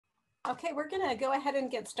Okay, we're gonna go ahead and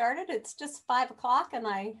get started. It's just 5 o'clock and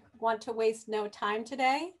I want to waste no time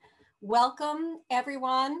today. Welcome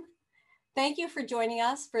everyone. Thank you for joining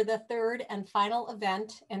us for the third and final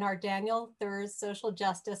event in our Daniel Thursz Social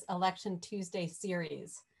Justice Election Tuesday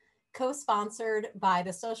series, co-sponsored by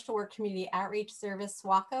the Social Work Community Outreach Service,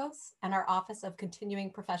 SWACOS, and our Office of Continuing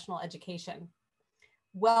Professional Education.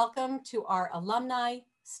 Welcome to our alumni,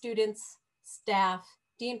 students, staff,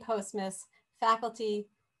 Dean Postmus, faculty,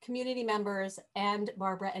 community members, and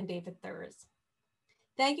Barbara and David Thursz.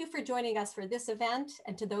 Thank you for joining us for this event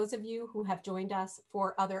and to those of you who have joined us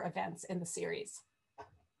for other events in the series.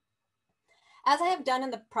 As I have done in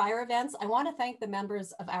the prior events, I want to thank the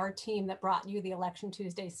members of our team that brought you the Election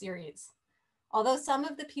Tuesday series. Although some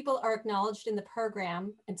of the people are acknowledged in the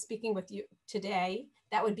program and speaking with you today,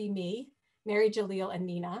 that would be me, Mary Jalil, and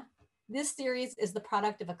Nina. This series is the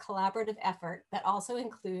product of a collaborative effort that also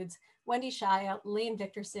includes Wendy Shia, Lane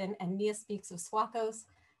Victorson, and Mia Speaks of SWACOS,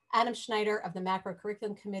 Adam Schneider of the Macro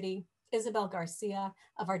Curriculum Committee, Isabel Garcia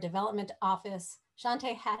of our Development Office,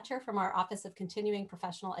 Shantae Hatcher from our Office of Continuing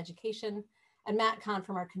Professional Education, and Matt Kahn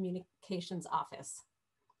from our Communications Office.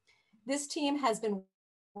 This team has been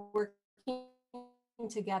working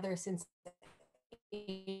together since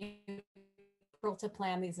April to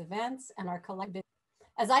plan these events and our collective.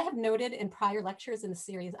 As I have noted in prior lectures in the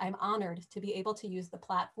series, I'm honored to be able to use the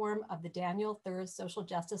platform of the Daniel Thursz Social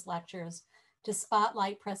Justice Lectures to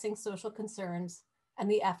spotlight pressing social concerns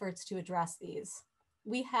and the efforts to address these.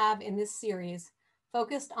 We have in this series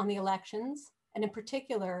focused on the elections and in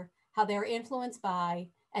particular, how they are influenced by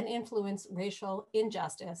and influence racial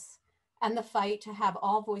injustice and the fight to have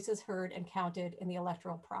all voices heard and counted in the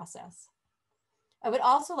electoral process. I would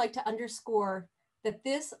also like to underscore that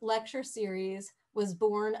this lecture series was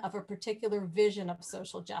born of a particular vision of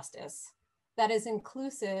social justice that is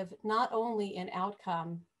inclusive not only in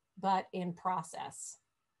outcome, but in process.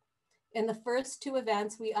 In the first two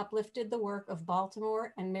events, we uplifted the work of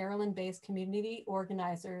Baltimore and Maryland-based community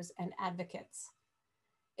organizers and advocates.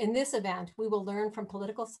 In this event, we will learn from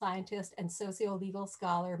political scientist and socio-legal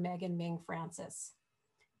scholar Ming Francis.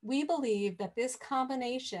 We believe that this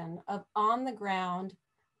combination of on-the-ground,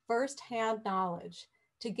 first-hand knowledge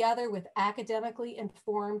together with academically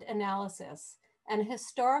informed analysis and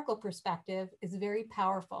historical perspective is very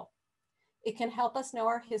powerful. It can help us know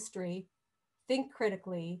our history, think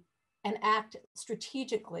critically, and act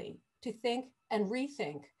strategically to think and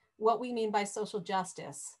rethink what we mean by social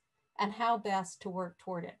justice and how best to work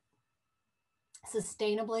toward it,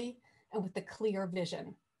 sustainably and with a clear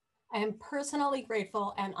vision. I am personally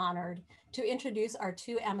grateful and honored to introduce our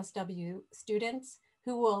two MSW students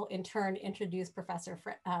who will in turn introduce Professor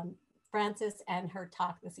Francis and her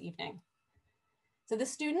talk this evening. So the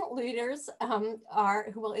student leaders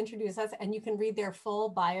who will introduce us, and you can read their full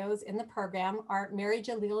bios in the program, are Mary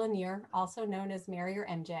Jalil Lanier, also known as Mary or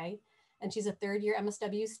MJ, and she's a third-year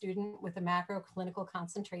MSW student with a macro clinical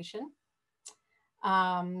concentration.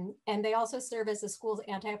 And they also serve as the school's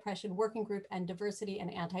anti-oppression working group and diversity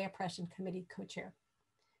and anti-oppression committee co-chair.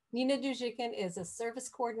 Nina Dujikin is a service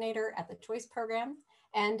coordinator at the Choice Program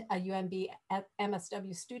and a UMB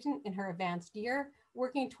MSW student in her advanced year,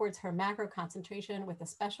 working towards her macro concentration with a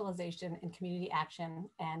specialization in community action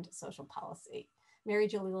and social policy. Mary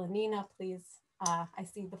Jalil and Nina, please, I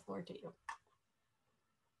cede the floor to you.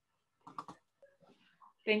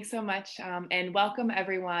 Thanks so much, and welcome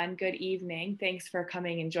everyone. Good evening. Thanks for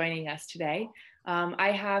coming and joining us today.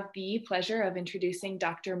 I have the pleasure of introducing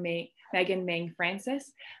Dr. Ming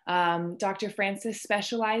Francis. Dr. Francis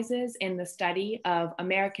specializes in the study of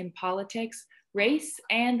American politics, race,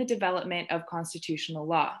 and the development of constitutional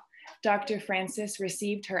law. Dr. Francis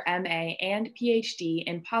received her MA and PhD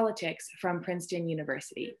in politics from Princeton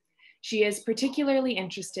University. She is particularly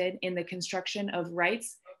interested in the construction of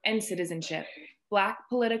rights and citizenship, Black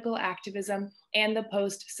political activism, and the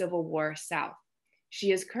post-Civil War South.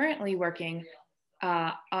 She is currently working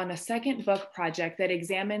on a second book project that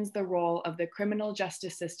examines the role of the criminal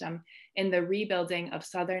justice system in the rebuilding of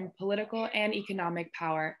Southern political and economic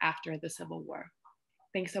power after the Civil War.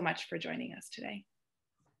 Thanks so much for joining us today.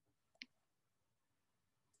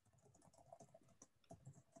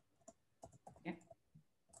 Yeah.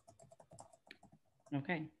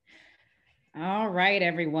 Okay. All right,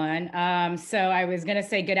 everyone. So I was going to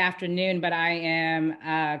say good afternoon, but I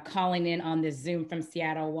am calling in on this Zoom from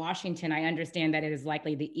Seattle, Washington. I understand that it is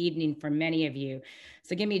likely the evening for many of you.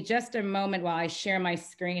 So give me just a moment while I share my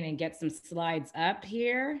screen and get some slides up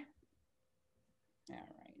here. All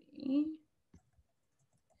righty.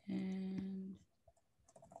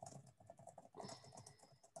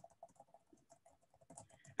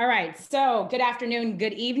 All right, so good afternoon,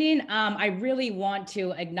 good evening. I really want to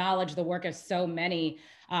acknowledge the work of so many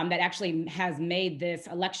that actually has made this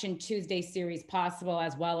Election Tuesday series possible,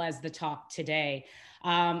 as well as the talk today.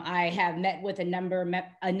 I have met with a number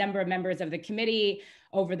of members of the committee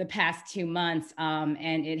over the past 2 months,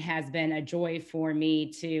 and it has been a joy for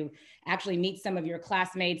me to actually meet some of your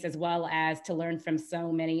classmates, as well as to learn from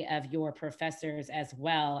so many of your professors as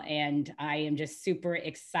well. And I am just super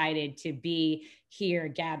excited to be here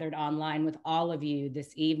gathered online with all of you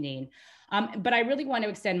this evening. But I really want to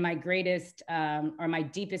extend my greatest or my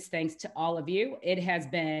deepest thanks to all of you. It has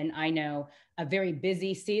been, I know, a very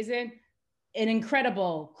busy season, an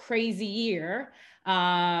incredible, crazy year.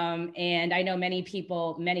 And I know many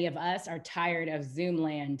people, many of us are tired of Zoom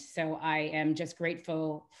land. So I am just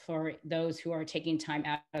grateful for those who are taking time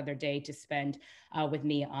out of their day to spend with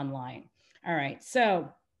me online. All right,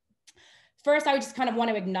 so first, I would just kind of want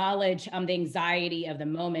to acknowledge the anxiety of the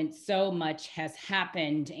moment. So much has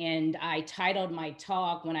happened. And I titled my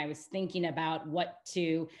talk when I was thinking about what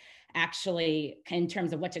to actually, in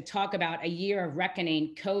terms of what to talk about, a year of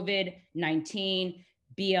reckoning, COVID-19,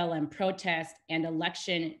 BLM protest, and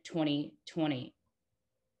election 2020.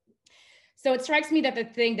 So it strikes me that the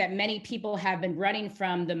thing that many people have been running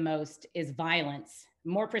from the most is violence,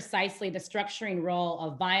 more precisely, the structuring role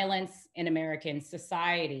of violence in American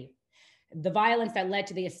society. The violence that led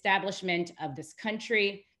to the establishment of this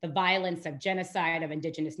country, the violence of genocide of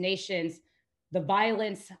indigenous nations, the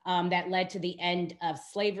violence that led to the end of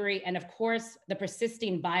slavery, and of course, the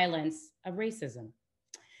persisting violence of racism.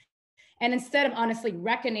 And instead of honestly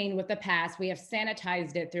reckoning with the past, we have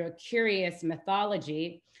sanitized it through a curious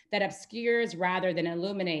mythology that obscures rather than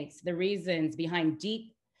illuminates the reasons behind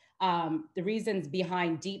deep power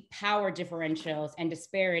differentials and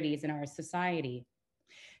disparities in our society.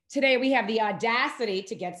 Today, we have the audacity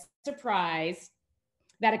to get surprised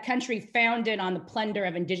that a country founded on the plunder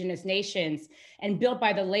of indigenous nations and built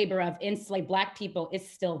by the labor of enslaved Black people is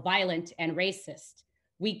still violent and racist.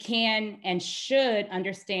 We can and should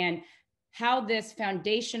understand how this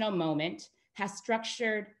foundational moment has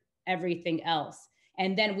structured everything else.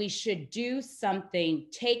 And then we should do something,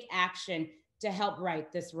 take action to help right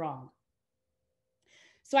this wrong.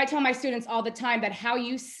 So I tell my students all the time that how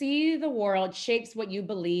you see the world shapes what you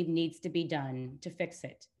believe needs to be done to fix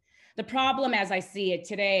it. The problem as I see it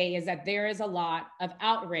today is that there is a lot of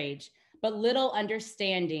outrage, but little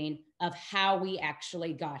understanding of how we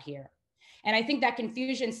actually got here. And I think that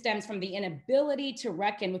confusion stems from the inability to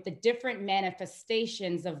reckon with the different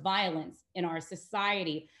manifestations of violence in our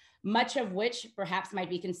society, much of which perhaps might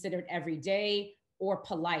be considered everyday or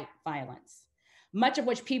polite violence, much of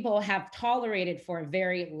which people have tolerated for a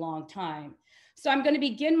very long time. So I'm going to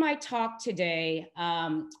begin my talk today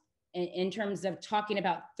in terms of talking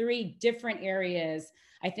about 3 different areas,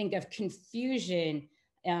 I think, of confusion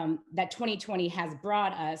that 2020 has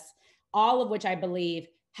brought us, all of which I believe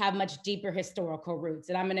have much deeper historical roots.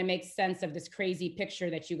 And I'm going to make sense of this crazy picture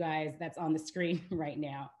that you guys, that's on the screen right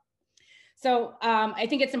now. So I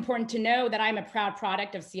think it's important to know that I'm a proud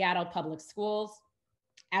product of Seattle Public Schools.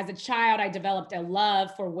 As a child, I developed a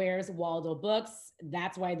love for Where's Waldo books.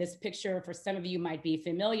 That's why this picture for some of you might be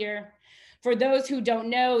familiar. For those who don't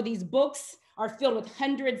know, these books are filled with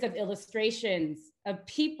hundreds of illustrations of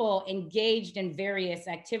people engaged in various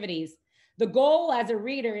activities. The goal as a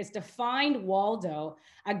reader is to find Waldo,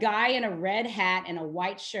 a guy in a red hat and a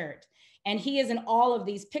white shirt. And he is in all of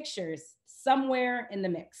these pictures, somewhere in the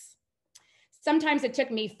mix. Sometimes it took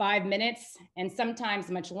me 5 minutes and sometimes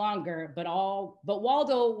much longer, but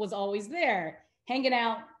Waldo was always there, hanging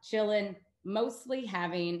out, chilling, mostly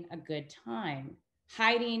having a good time,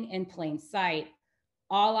 hiding in plain sight.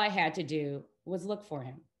 All I had to do was look for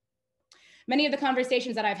him. Many of the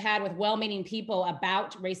conversations that I've had with well-meaning people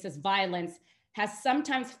about racist violence has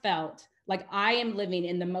sometimes felt like I am living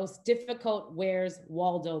in the most difficult Where's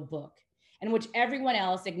Waldo book, in which everyone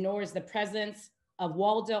else ignores the presence of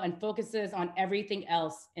Waldo and focuses on everything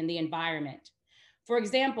else in the environment. For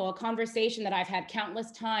example, a conversation that I've had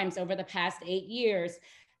countless times over the past 8 years,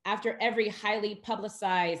 after every highly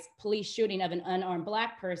publicized police shooting of an unarmed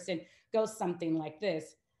Black person, goes something like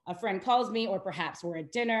this. A friend calls me, or perhaps we're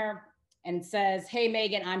at dinner, and says, "Hey,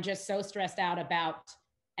 Megan, I'm just so stressed out about,"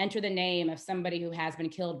 enter the name of somebody who has been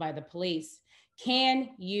killed by the police.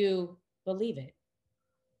 Can you believe it?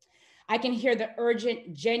 I can hear the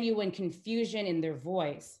urgent, genuine confusion in their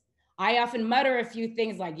voice. I often mutter a few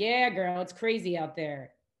things like, "Yeah, girl, it's crazy out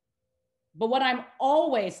there." But what I'm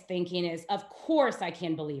always thinking is, of course I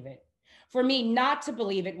can believe it. For me, not to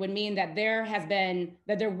believe it would mean that there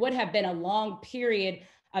would have been a long period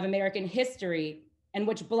of American history in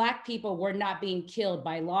which Black people were not being killed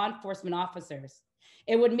by law enforcement officers.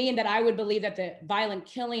 It would mean that I would believe that the violent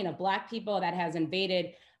killing of Black people that has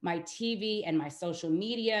invaded my TV and my social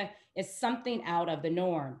media is something out of the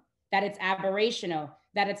norm, that it's aberrational,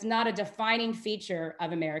 that it's not a defining feature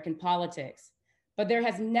of American politics. But there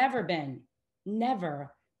has never been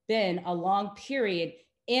a long period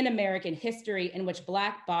in American history in which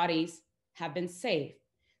Black bodies have been safe.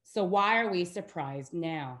 So why are we surprised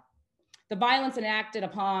now? The violence enacted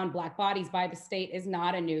upon Black bodies by the state is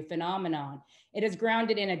not a new phenomenon. It is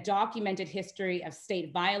grounded in a documented history of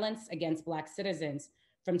state violence against Black citizens,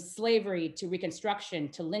 from slavery to Reconstruction,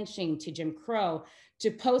 to lynching, to Jim Crow,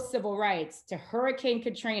 to post-civil rights, to Hurricane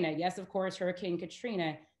Katrina, yes, of course, Hurricane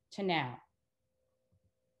Katrina, to now.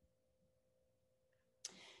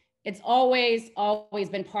 It's always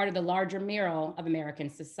been part of the larger mural of American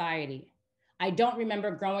society. I don't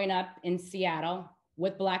remember growing up in Seattle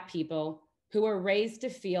with Black people who were raised to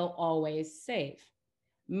feel always safe.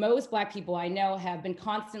 Most Black people I know have been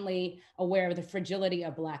constantly aware of the fragility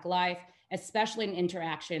of Black life, especially in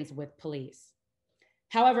interactions with police.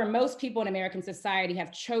 However, most people in American society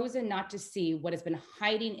have chosen not to see what has been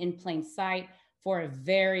hiding in plain sight for a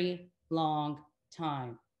very long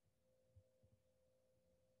time.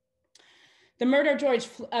 The murder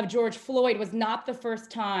of George Floyd was not the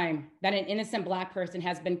first time that an innocent Black person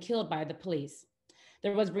has been killed by the police.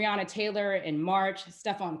 There was Breonna Taylor in March,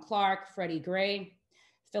 Stephon Clark, Freddie Gray,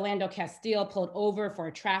 Philando Castile pulled over for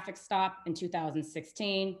a traffic stop in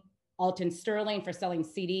 2016, Alton Sterling for selling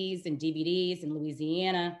CDs and DVDs in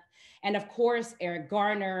Louisiana, and of course, Eric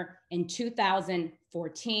Garner in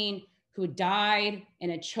 2014, who died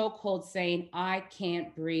in a chokehold saying, "I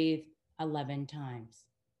can't breathe," 11 times.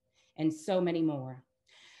 And so many more.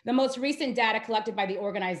 The most recent data collected by the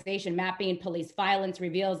organization Mapping Police Violence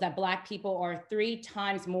reveals that Black people are 3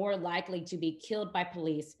 times more likely to be killed by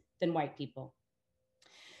police than white people.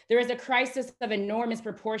 There is a crisis of enormous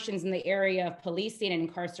proportions in the area of policing and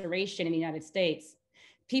incarceration in the United States.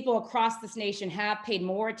 People across this nation have paid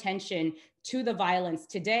more attention to the violence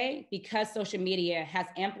today because social media has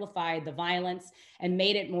amplified the violence and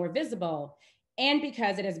made it more visible, and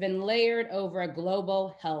because it has been layered over a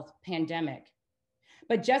global health pandemic.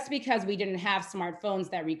 But just because we didn't have smartphones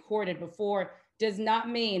that recorded before does not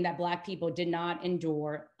mean that Black people did not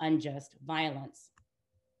endure unjust violence.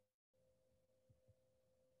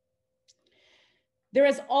 There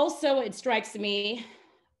is also, it strikes me,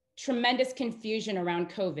 tremendous confusion around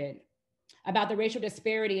COVID, about the racial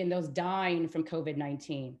disparity in those dying from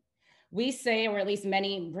COVID-19. We say, or at least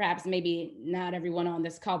many, perhaps maybe not everyone on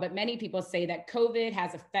this call, but many people say that COVID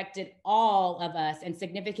has affected all of us and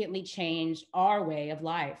significantly changed our way of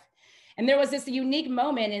life. And there was this unique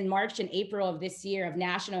moment in March and April of this year of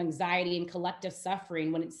national anxiety and collective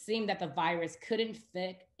suffering when it seemed that the virus couldn't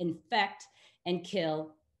infect and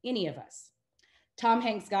kill any of us. Tom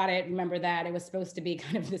Hanks got it, remember that. It was supposed to be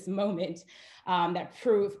kind of this moment that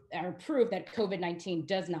proved that COVID-19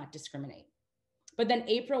 does not discriminate. But then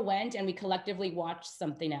April went and we collectively watched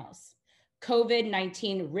something else.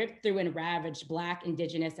 COVID-19 ripped through and ravaged Black,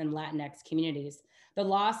 Indigenous, and Latinx communities. The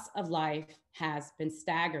loss of life has been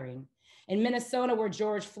staggering. In Minnesota, where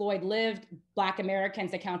George Floyd lived, Black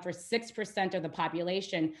Americans account for 6% of the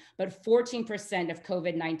population, but 14% of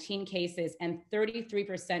COVID-19 cases and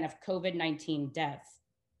 33% of COVID-19 deaths.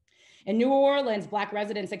 In New Orleans, Black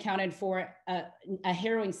residents accounted for a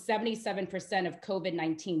harrowing 77% of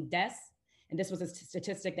COVID-19 deaths. And this was a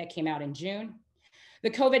statistic that came out in June. The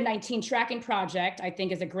COVID-19 tracking project, I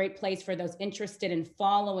think, is a great place for those interested in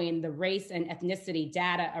following the race and ethnicity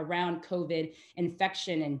data around COVID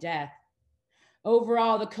infection and death.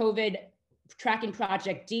 Overall, the COVID tracking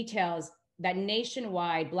project details that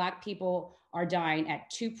nationwide Black people are dying at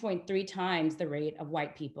 2.3 times the rate of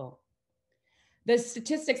white people. The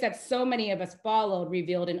statistics that so many of us followed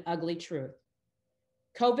revealed an ugly truth.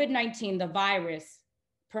 COVID-19, the virus,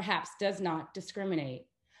 perhaps does not discriminate,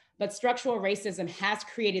 but structural racism has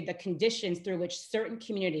created the conditions through which certain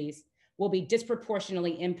communities will be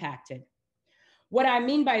disproportionately impacted. What I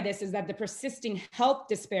mean by this is that the persisting health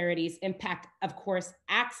disparities impact, of course,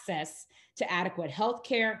 access to adequate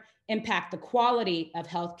healthcare, impact the quality of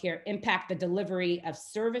healthcare, impact the delivery of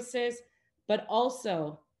services, but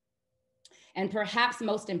also, and perhaps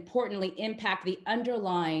most importantly, impact the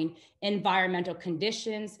underlying environmental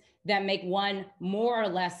conditions that make one more or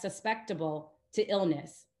less susceptible to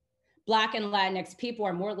illness. Black and Latinx people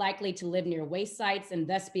are more likely to live near waste sites and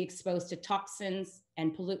thus be exposed to toxins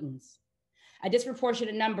and pollutants. A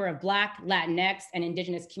disproportionate number of Black, Latinx, and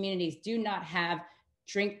Indigenous communities do not have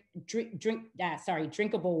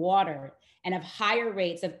drinkable water, and have higher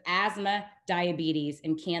rates of asthma, diabetes,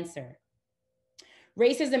 and cancer.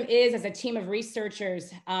 Racism is, as a team of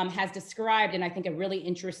researchers has described in, I think, a really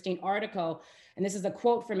interesting article, and this is a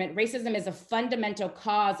quote from it: racism is a fundamental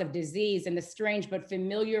cause of disease and the strange but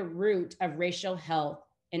familiar root of racial health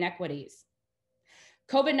inequities.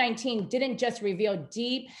 COVID-19 didn't just reveal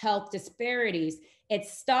deep health disparities, it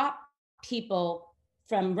stopped people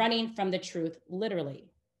from running from the truth, literally.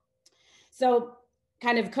 So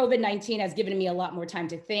kind of COVID-19 has given me a lot more time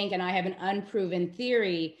to think, and I have an unproven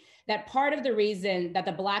theory that part of the reason that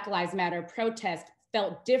the Black Lives Matter protest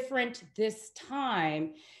felt different this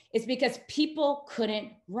time is because people couldn't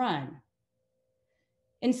run.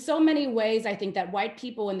 In so many ways, I think that white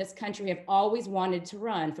people in this country have always wanted to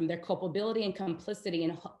run from their culpability and complicity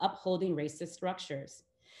in upholding racist structures.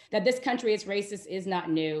 That this country is racist is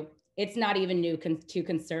not new. It's not even new to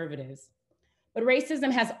conservatives. But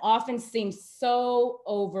racism has often seemed so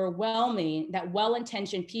overwhelming that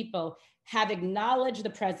well-intentioned people have acknowledged the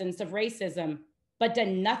presence of racism, but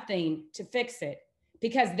done nothing to fix it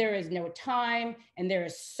because there is no time and there are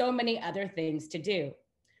so many other things to do.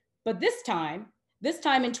 But this time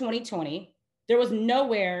in 2020, there was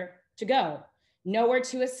nowhere to go, nowhere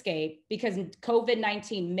to escape, because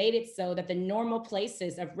COVID-19 made it so that the normal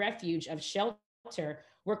places of refuge, of shelter,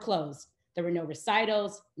 were closed. There were no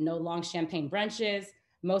recitals, no long champagne brunches.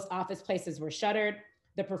 Most office places were shuttered.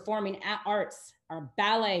 The performing arts, our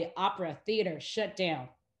ballet, opera, theater shut down.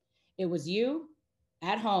 It was you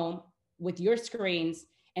at home with your screens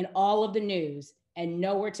and all of the news and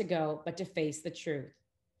nowhere to go but to face the truth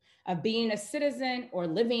of being a citizen or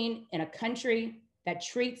living in a country that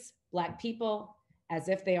treats Black people as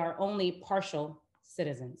if they are only partial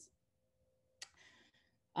citizens.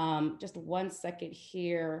 Just 1 second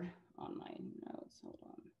here on my notes, hold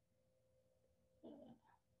on.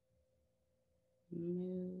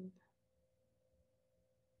 Move.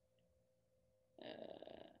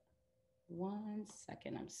 1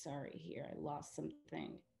 second, I'm sorry here, I lost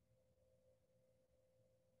something.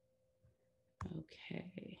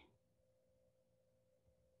 Okay.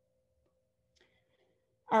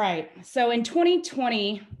 All right, so in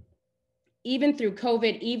 2020, even through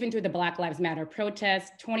COVID, even through the Black Lives Matter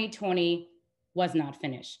protests, 2020 was not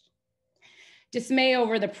finished. Dismay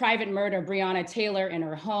over the private murder of Breonna Taylor in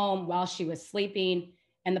her home while she was sleeping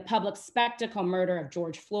and the public spectacle murder of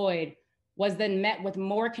George Floyd was then met with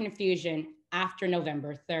more confusion after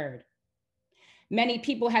November 3rd. Many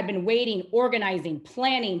people had been waiting, organizing,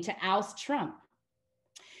 planning to oust Trump.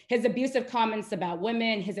 His abusive comments about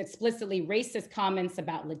women, his explicitly racist comments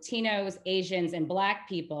about Latinos, Asians, and Black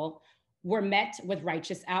people were met with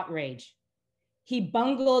righteous outrage. He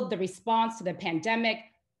bungled the response to the pandemic,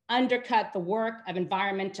 undercut the work of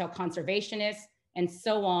environmental conservationists, and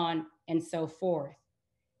so on and so forth.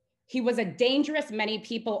 He was a dangerous, many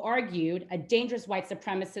people argued, a dangerous white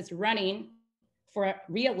supremacist running for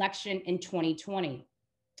re-election in 2020.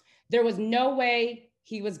 There was no way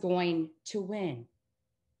he was going to win.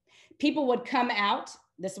 People would come out,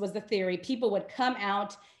 this was the theory, people would come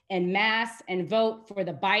out en masse and vote for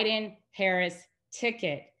the Biden-Harris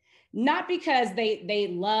ticket. Not because they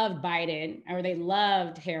loved Biden or they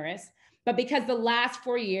loved Harris, but because the last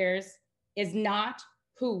 4 years is not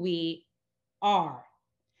who we are.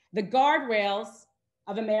 The guardrails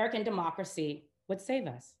of American democracy would save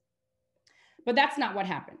us. But that's not what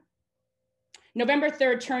happened. November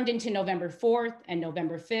 3rd turned into November 4th and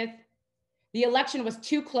November 5th. The election was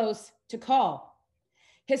too close to call.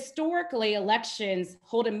 Historically, elections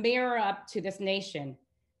hold a mirror up to this nation.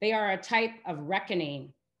 They are a type of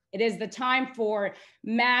reckoning. It is the time for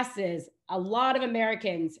masses, a lot of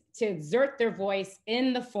Americans, to exert their voice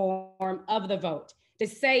in the form of the vote, to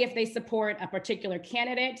say if they support a particular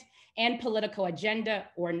candidate and political agenda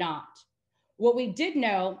or not. What we did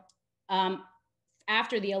know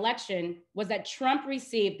after the election was that Trump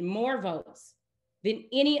received more votes than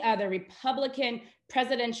any other Republican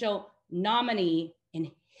presidential nominee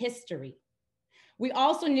in history. We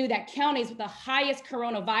also knew that counties with the highest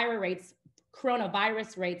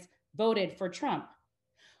coronavirus rates voted for Trump.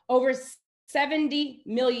 Over 70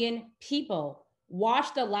 million people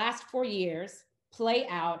watched the last 4 years play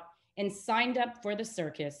out and signed up for the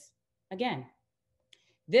circus again.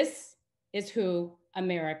 This is who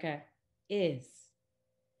America is.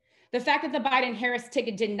 The fact that the Biden-Harris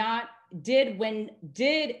ticket did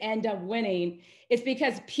end up winning is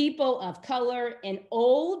because people of color in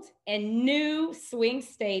old and new swing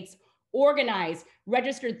states organized,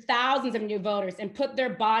 registered thousands of new voters, and put their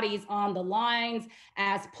bodies on the lines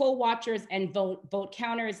as poll watchers and vote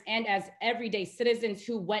counters, and as everyday citizens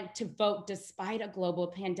who went to vote despite a global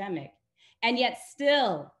pandemic. And yet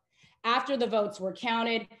still, after the votes were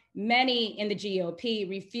counted, many in the GOP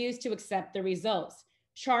refused to accept the results,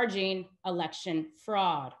 charging election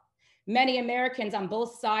fraud. Many Americans on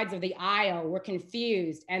both sides of the aisle were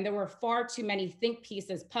confused, and there were far too many think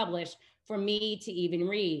pieces published for me to even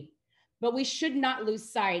read. But we should not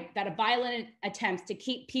lose sight that violent attempts to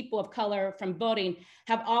keep people of color from voting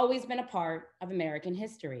have always been a part of American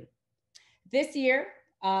history. This year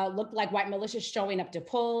looked like white militias showing up to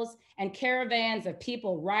polls and caravans of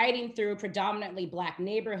people riding through predominantly Black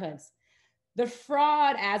neighborhoods. The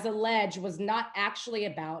fraud, as alleged, was not actually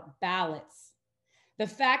about ballots. The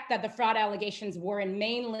fact that the fraud allegations were in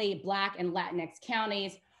mainly Black and Latinx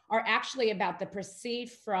counties are actually about the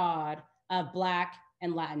perceived fraud of Black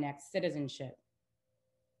and Latinx citizenship.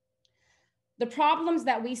 The problems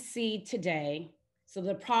that we see today, so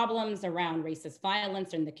the problems around racist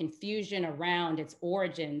violence and the confusion around its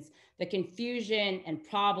origins, the confusion and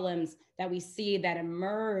problems that we see that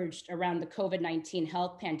emerged around the COVID-19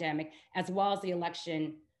 health pandemic, as well as the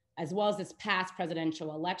election, as well as this past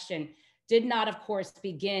presidential election, did not, of course,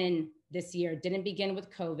 begin this year, didn't begin with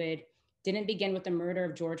COVID, didn't begin with the murder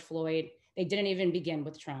of George Floyd. They didn't even begin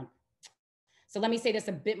with Trump. So let me say this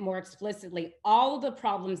a bit more explicitly. All of the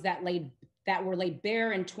problems that were laid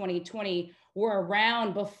bare in 2020 were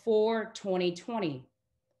around before 2020.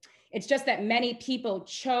 It's just that many people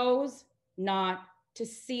chose not to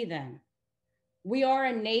see them. We are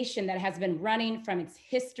a nation that has been running from its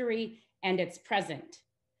history and its present.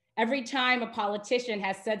 Every time a politician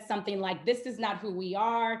has said something like, "This is not who we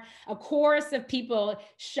are," a chorus of people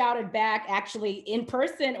shouted back, actually in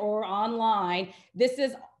person or online, this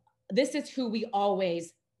is who we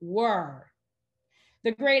always were.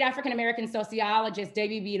 The great African-American sociologist,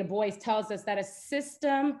 W.B. Du Bois, tells us that a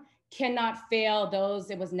system cannot fail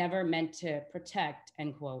those it was never meant to protect,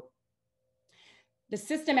 end quote. The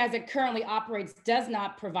system as it currently operates does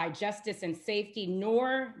not provide justice and safety,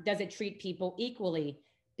 nor does it treat people equally,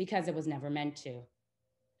 because it was never meant to.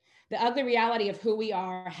 The ugly reality of who we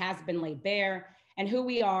are has been laid bare, and who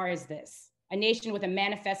we are is this: a nation with a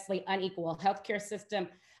manifestly unequal healthcare system,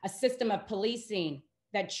 a system of policing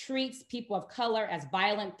that treats people of color as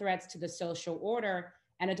violent threats to the social order,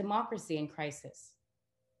 and a democracy in crisis.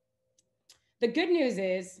 The good news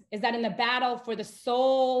is that in the battle for the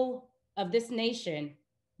soul of this nation,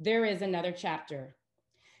 there is another chapter.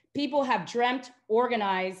 People have dreamt,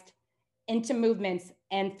 organized into movements,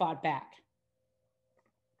 and fought back.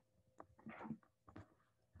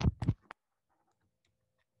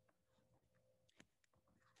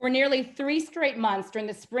 For nearly 3 straight months during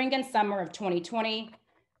the spring and summer of 2020,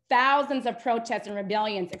 thousands of protests and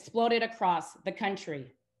rebellions exploded across the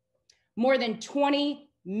country. More than 20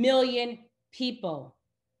 million people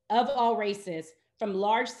of all races, from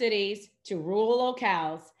large cities to rural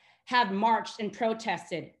locales, have marched and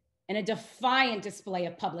protested in a defiant display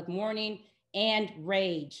of public mourning and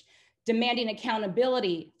rage, demanding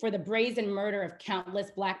accountability for the brazen murder of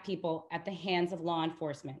countless Black people at the hands of law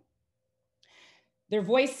enforcement. Their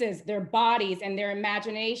voices, their bodies, and their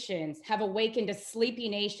imaginations have awakened a sleepy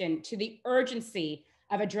nation to the urgency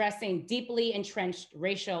of addressing deeply entrenched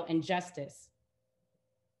racial injustice.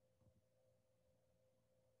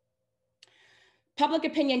 Public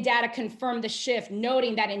opinion data confirmed the shift,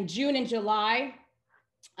 noting that in June and July,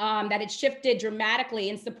 that it shifted dramatically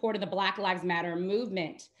in support of the Black Lives Matter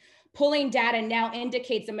movement. Polling data now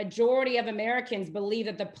indicates a majority of Americans believe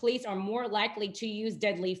that the police are more likely to use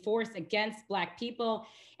deadly force against Black people,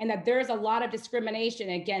 and that there's a lot of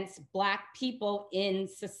discrimination against Black people in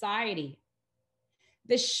society.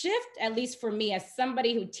 The shift, at least for me, as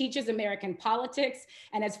somebody who teaches American politics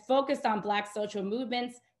and has focused on Black social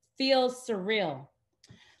movements, feels surreal.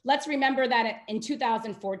 Let's remember that in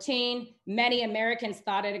 2014, many Americans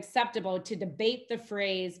thought it acceptable to debate the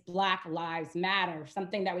phrase Black Lives Matter.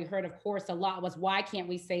 Something that we heard, of course, a lot was, why can't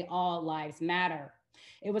we say all lives matter?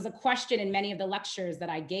 It was a question in many of the lectures that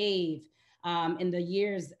I gave in the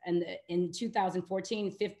years in 2014,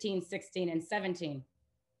 15, 16, and 17.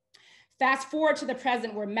 Fast forward to the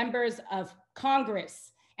present, where members of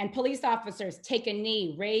Congress and police officers take a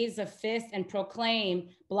knee, raise a fist, and proclaim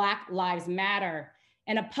Black Lives Matter,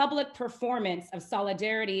 and a public performance of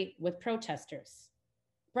solidarity with protesters.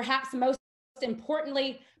 Perhaps most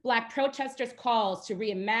importantly, Black protesters' calls to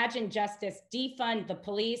reimagine justice, defund the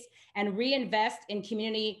police, and reinvest in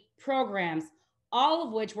community programs, all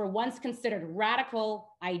of which were once considered radical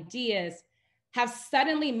ideas, have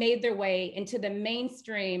suddenly made their way into the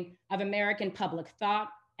mainstream of American public thought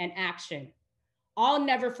and action. I'll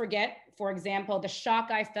never forget, for example, the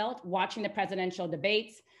shock I felt watching the presidential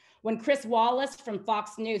debates when Chris Wallace from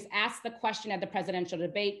Fox News asked the question at the presidential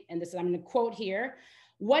debate, and this is, I'm going to quote here,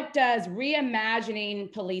 what does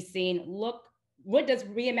reimagining policing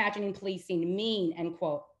mean, end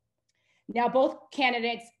quote. Now, both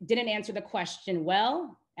candidates didn't answer the question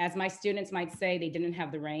well. As my students might say, they didn't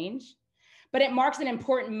have the range. But it marks an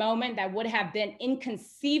important moment that would have been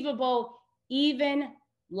inconceivable even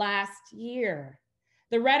last year.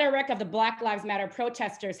 The rhetoric of the Black Lives Matter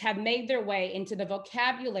protesters have made their way into the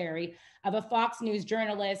vocabulary of a Fox News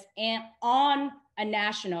journalist and on a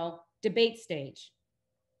national debate stage.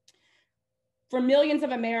 For millions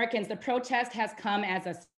of Americans, the protest has come as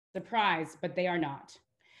a surprise, but they are not.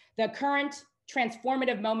 The current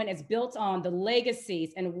transformative moment is built on the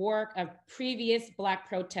legacies and work of previous Black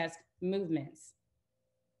protest movements.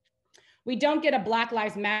 We don't get a Black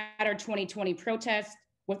Lives Matter 2020 protest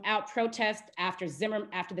without protest after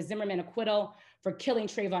the Zimmerman acquittal for killing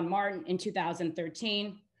Trayvon Martin in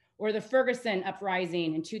 2013, or the Ferguson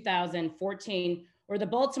uprising in 2014, or the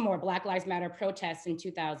Baltimore Black Lives Matter protests in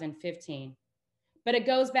 2015. But it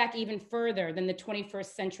goes back even further than the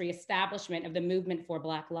 21st century establishment of the movement for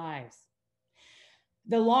Black lives.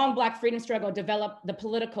 The long Black freedom struggle developed the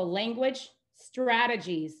political language,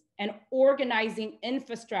 strategies, and organizing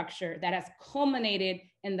infrastructure that has culminated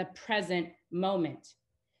in the present moment.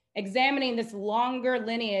 Examining this longer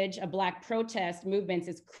lineage of Black protest movements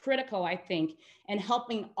is critical, I think, in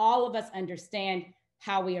helping all of us understand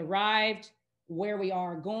how we arrived, where we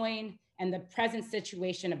are going, and the present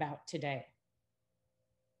situation about today.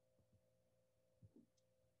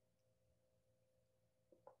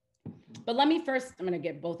 But let me first, I'm gonna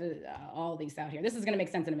get all these out here. This is gonna make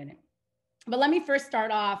sense in a minute. But let me first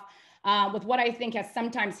start off with what I think has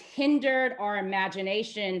sometimes hindered our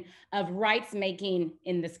imagination of rights making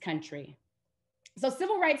in this country. So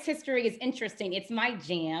civil rights history is interesting. It's my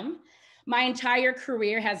jam. My entire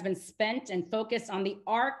career has been spent and focused on the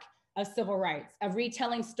arc of civil rights, of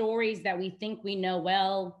retelling stories that we think we know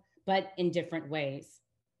well, but in different ways.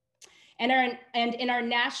 And in our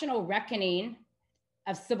national reckoning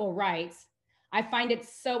of civil rights, I find it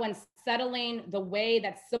so unsettling the way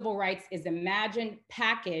that civil rights is imagined,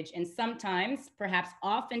 packaged, and sometimes, perhaps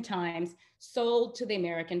oftentimes, sold to the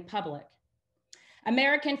American public.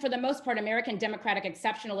 For the most part, American democratic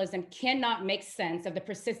exceptionalism cannot make sense of the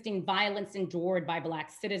persisting violence endured by Black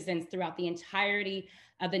citizens throughout the entirety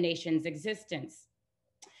of the nation's existence.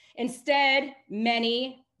 Instead,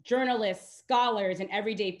 many journalists, scholars, and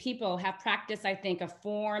everyday people have practiced, I think, a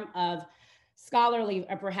form of scholarly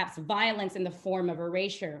or perhaps violence in the form of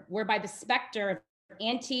erasure, whereby the specter of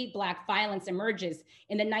anti-Black violence emerges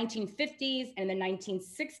in the 1950s and the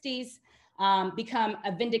 1960s, become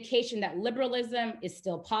a vindication that liberalism is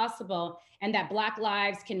still possible and that Black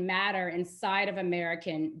lives can matter inside of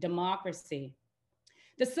American democracy.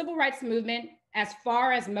 The civil rights movement, as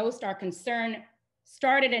far as most are concerned,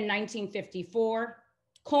 started in 1954,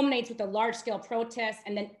 culminates with a large-scale protest,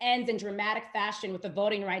 and then ends in dramatic fashion with the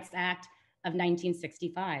Voting Rights Act of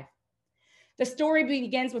 1965. The story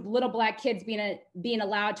begins with little Black kids being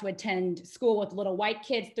allowed to attend school with little white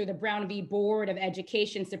kids through the Brown v. Board of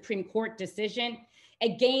Education Supreme Court decision.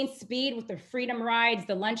 It gains speed with the freedom rides,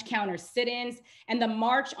 the lunch counter sit-ins, and the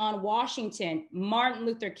March on Washington. Martin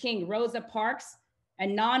Luther King, Rosa Parks,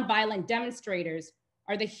 and nonviolent demonstrators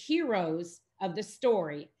are the heroes of the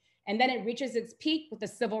story. And then it reaches its peak with the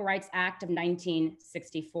Civil Rights Act of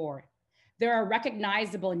 1964. There are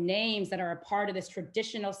recognizable names that are a part of this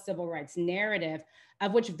traditional civil rights narrative,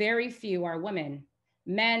 of which very few are women.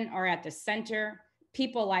 Men are at the center.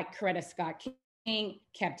 People like Coretta Scott King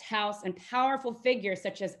kept house, and powerful figures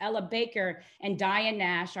such as Ella Baker and Diane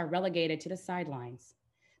Nash are relegated to the sidelines.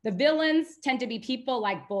 The villains tend to be people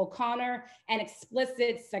like Bull Connor and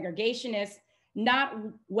explicit segregationists, not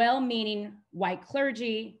well-meaning white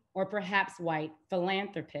clergy or perhaps white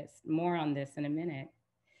philanthropists. More on this in a minute.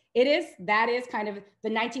 That is kind of the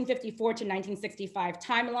 1954 to 1965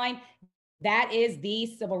 timeline. That is the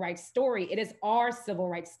civil rights story. It is our civil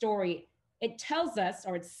rights story. It tells us,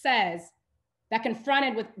 or it says, that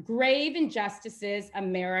confronted with grave injustices,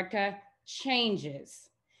 America changes.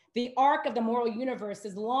 The arc of the moral universe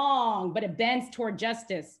is long, but it bends toward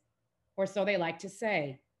justice, or so they like to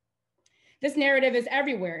say. This narrative is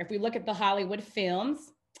everywhere. If we look at the Hollywood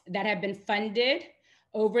films that have been funded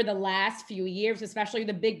over the last few years, especially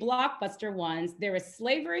the big blockbuster ones, there is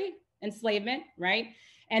slavery, enslavement, right?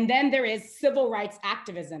 And then there is civil rights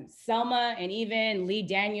activism, Selma and even Lee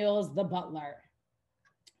Daniels, The Butler.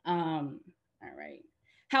 All right.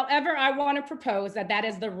 However, I want to propose that that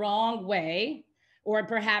is the wrong way, or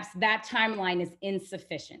perhaps that timeline is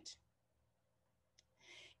insufficient.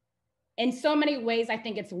 In so many ways, I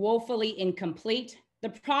think it's woefully incomplete. The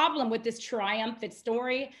problem with this triumphant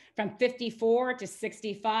story from 54 to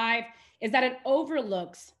 65 is that it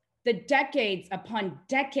overlooks the decades upon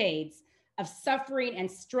decades of suffering and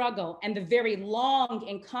struggle and the very long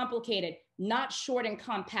and complicated, not short and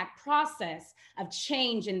compact process of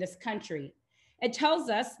change in this country. It tells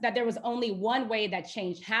us that there was only one way that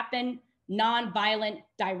change happened: nonviolent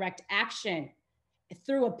direct action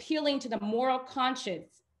through appealing to the moral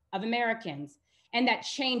conscience of Americans, and that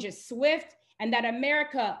change is swift, and that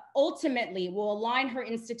America ultimately will align her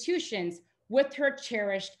institutions with her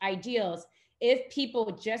cherished ideals if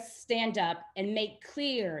people just stand up and make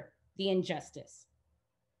clear the injustice.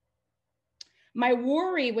 My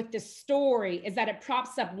worry with this story is that it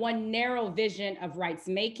props up one narrow vision of rights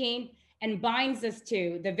making and binds us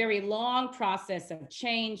to the very long process of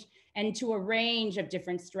change and to a range of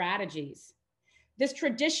different strategies. This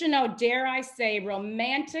traditional, dare I say,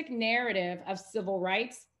 romantic narrative of civil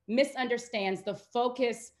rights misunderstands the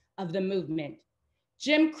focus of the movement.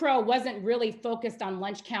 Jim Crow wasn't really focused on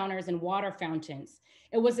lunch counters and water fountains.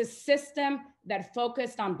 It was a system that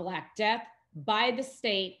focused on Black death by the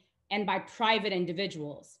state and by private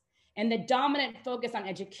individuals. And the dominant focus on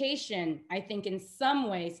education, I think in some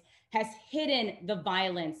ways, has hidden the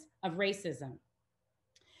violence of racism.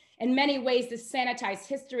 In many ways, this sanitized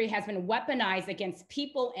history has been weaponized against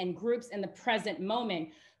people and groups in the present moment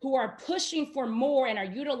who are pushing for more and are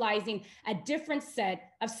utilizing a different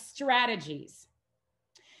set of strategies.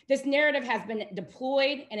 This narrative has been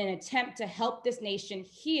deployed in an attempt to help this nation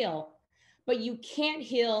heal, but you can't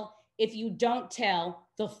heal if you don't tell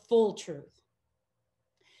the full truth.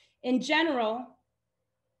 In general, I'm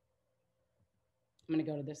gonna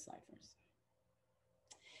go to this slide first.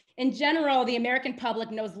 In general, the American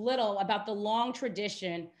public knows little about the long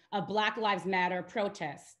tradition of Black Lives Matter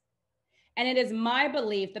protests. And it is my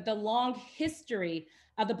belief that the long history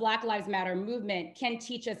of the Black Lives Matter movement can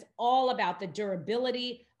teach us all about the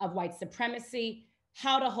durability of white supremacy,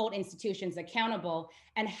 how to hold institutions accountable,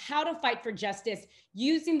 and how to fight for justice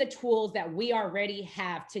using the tools that we already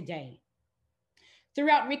have today.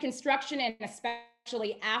 Throughout Reconstruction and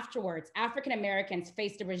especially afterwards, African Americans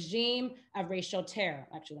faced a regime of racial terror.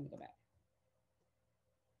 Actually, let me go back.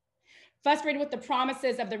 Frustrated with the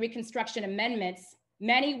promises of the Reconstruction amendments,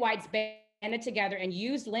 many whites banded together and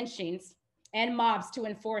used lynchings and mobs to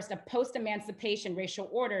enforce a post-emancipation racial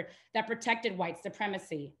order that protected white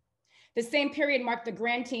supremacy. The same period marked the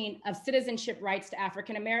granting of citizenship rights to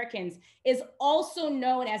African Americans, is also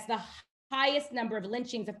known as the highest number of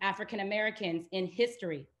lynchings of African Americans in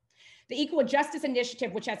history. The Equal Justice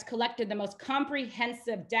Initiative, which has collected the most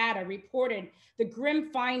comprehensive data, reported the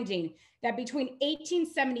grim finding that between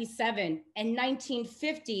 1877 and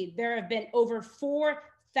 1950, there have been over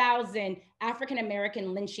 4,000 African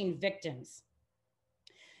American lynching victims.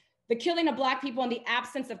 The killing of Black people in the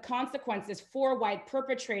absence of consequences for white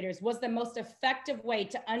perpetrators was the most effective way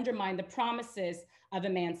to undermine the promises of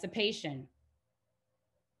emancipation.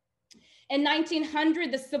 In 1900,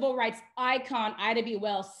 the civil rights icon Ida B.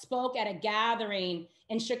 Wells spoke at a gathering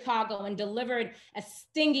in Chicago and delivered a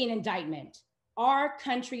stinging indictment. Our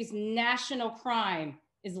country's national crime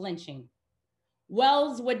is lynching.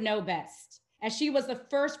 Wells would know best, as she was the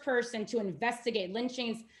first person to investigate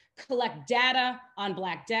lynchings, collect data on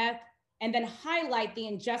Black death, and then highlight the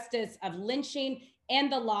injustice of lynching and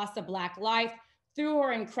the loss of Black life through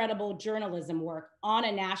her incredible journalism work on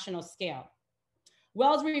a national scale.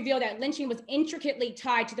 Wells revealed that lynching was intricately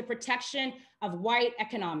tied to the protection of white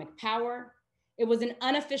economic power. It was an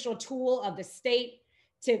unofficial tool of the state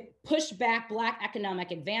to push back Black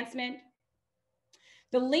economic advancement.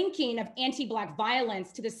 The linking of anti-Black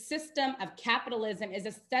violence to the system of capitalism is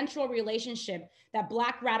a central relationship that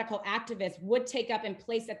Black radical activists would take up and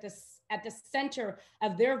place at the center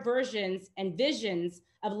of their versions and visions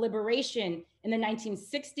of liberation in the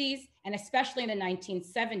 1960s and especially in the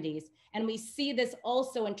 1970s. And we see this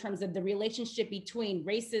also in terms of the relationship between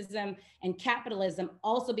racism and capitalism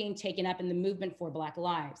also being taken up in the movement for Black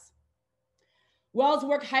lives. Wells'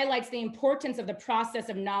 work highlights the importance of the process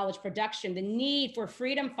of knowledge production, the need for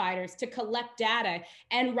freedom fighters to collect data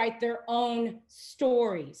and write their own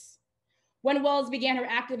stories. When Wells began her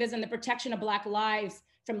activism, the protection of Black lives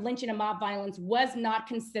from lynching and mob violence was not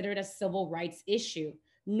considered a civil rights issue,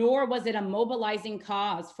 nor was it a mobilizing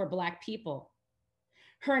cause for Black people.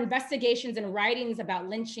 Her investigations and writings about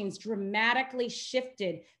lynchings dramatically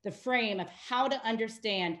shifted the frame of how to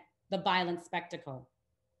understand the violent spectacle.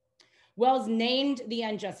 Wells named the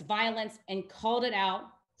unjust violence and called it out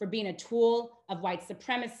for being a tool of white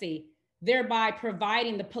supremacy, thereby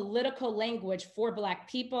providing the political language for Black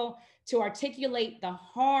people to articulate the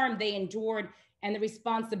harm they endured and the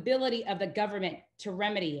responsibility of the government to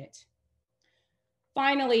remedy it.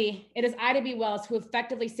 Finally, it is Ida B. Wells who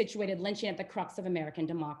effectively situated lynching at the crux of American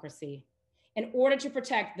democracy. In order to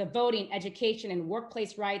protect the voting, education, and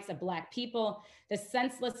workplace rights of Black people, the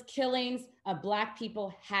senseless killings of Black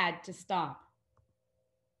people had to stop.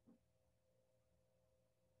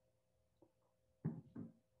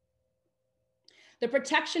 The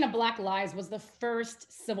protection of Black lives was the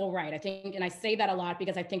first civil right, I think, and I say that a lot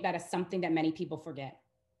because I think that is something that many people forget.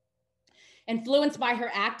 Influenced by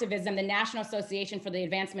her activism, the National Association for the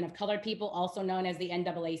Advancement of Colored People, also known as the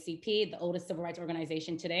NAACP, the oldest civil rights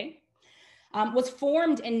organization today, was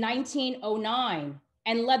formed in 1909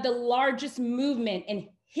 and led the largest movement in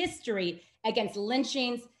history against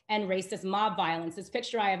lynchings and racist mob violence. This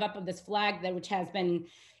picture I have up of this flag which has been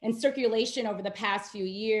in circulation over the past few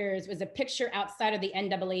years was a picture outside of the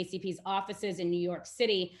NAACP's offices in New York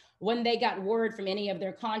City. When they got word from any of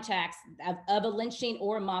their contacts of a lynching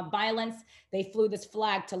or mob violence, they flew this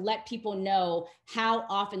flag to let people know how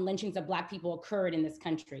often lynchings of Black people occurred in this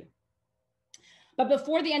country. But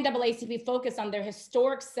before the NAACP focused on their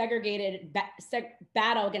historic segregated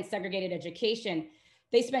battle against segregated education,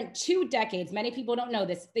 they spent 2 decades, many people don't know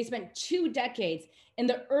this, they spent 2 decades in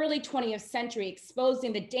the early 20th century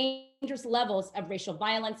exposing the dangerous levels of racial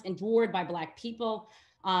violence endured by Black people.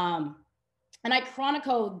 And I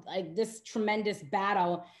chronicled this tremendous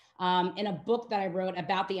battle in a book that I wrote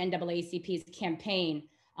about the NAACP's campaign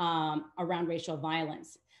around racial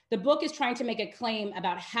violence. The book is trying to make a claim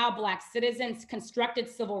about how Black citizens constructed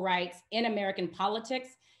civil rights in American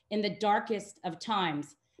politics in the darkest of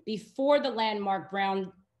times, before the landmark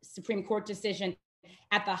Brown Supreme Court decision,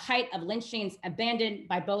 at the height of lynchings abandoned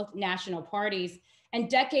by both national parties, and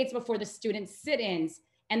decades before the student sit-ins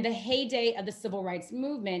and the heyday of the civil rights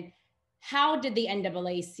movement. How did the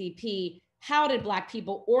NAACP, how did Black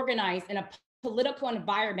people organize in a political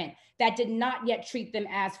environment that did not yet treat them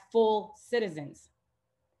as full citizens?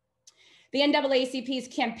 The NAACP's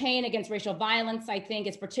campaign against racial violence, I think,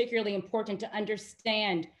 is particularly important to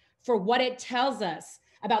understand for what it tells us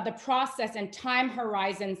about the process and time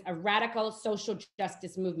horizons of radical social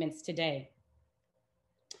justice movements today.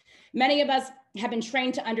 Many of us have been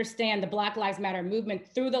trained to understand the Black Lives Matter movement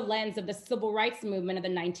through the lens of the civil rights movement of the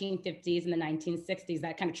 1950s and the 1960s,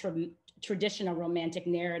 that kind of traditional romantic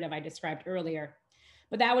narrative I described earlier,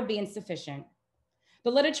 but that would be insufficient.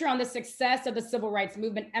 The literature on the success of the civil rights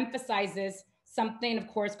movement emphasizes something, of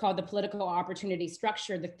course, called the political opportunity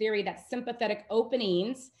structure, the theory that sympathetic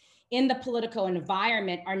openings in the political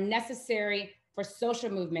environment are necessary for social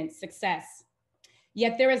movement success.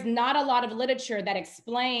 Yet there is not a lot of literature that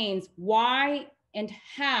explains why and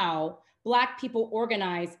how Black people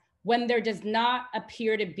organize when there does not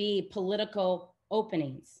appear to be political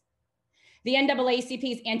openings. The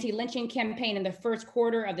NAACP's anti-lynching campaign in the first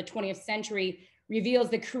quarter of the 20th century reveals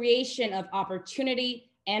the creation of opportunity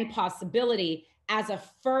and possibility as a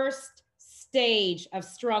first stage of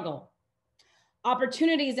struggle.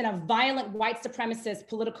 Opportunities in a violent white supremacist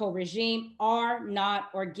political regime are not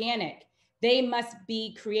organic. They must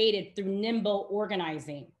be created through nimble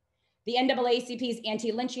organizing. The NAACP's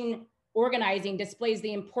anti-lynching organizing displays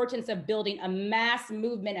the importance of building a mass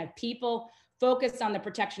movement of people focused on the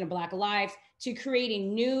protection of Black lives to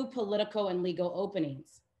creating new political and legal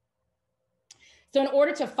openings. So in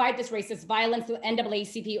order to fight this racist violence, the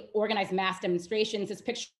NAACP organized mass demonstrations. This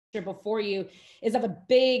picture before you is of a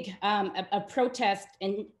big a protest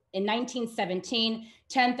in 1917.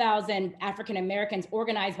 10,000 African Americans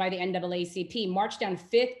organized by the NAACP marched down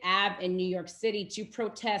Fifth Ave in New York City to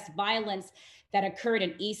protest violence that occurred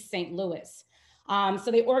in East St. Louis.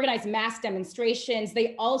 So they organized mass demonstrations.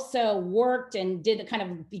 They also worked and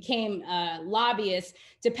became lobbyists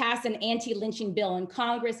to pass an anti-lynching bill in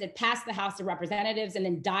Congress. It passed the House of Representatives and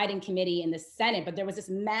then died in committee in the Senate. But there was this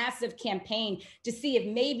massive campaign to see if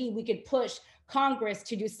maybe we could push Congress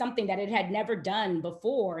to do something that it had never done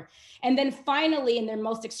before. And then finally, in their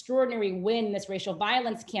most extraordinary win, this racial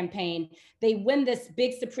violence campaign, they win this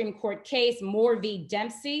big Supreme Court case, Moore v.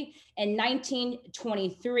 Dempsey, in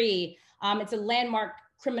 1923. It's a landmark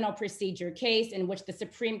criminal procedure case in which the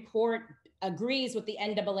Supreme Court agrees with the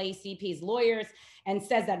NAACP's lawyers and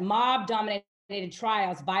says that mob-dominated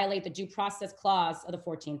trials violate the Due Process Clause of the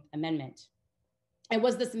 14th Amendment. It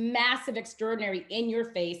was this massive, extraordinary,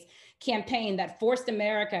 in-your-face campaign that forced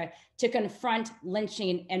America to confront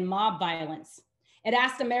lynching and mob violence. It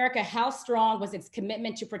asked America how strong was its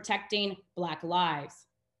commitment to protecting Black lives.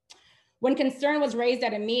 When concern was raised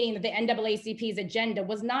at a meeting that the NAACP's agenda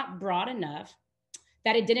was not broad enough,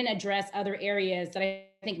 that it didn't address other areas that I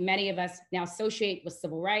think many of us now associate with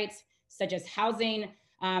civil rights, such as housing,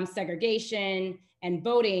 segregation, and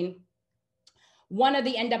voting, one of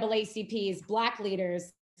the NAACP's Black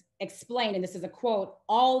leaders explained, and this is a quote,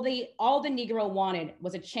 all the Negro wanted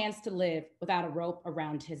was a chance to live without a rope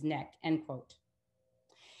around his neck, end quote.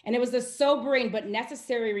 And it was a sobering but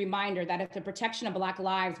necessary reminder that if the protection of Black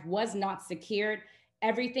lives was not secured,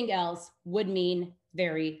 everything else would mean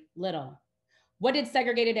very little. What did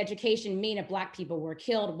segregated education mean if Black people were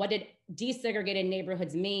killed? What did desegregated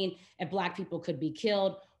neighborhoods mean if Black people could be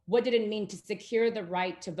killed? What did it mean to secure the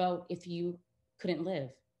right to vote if you couldn't live?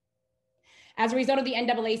 As a result of the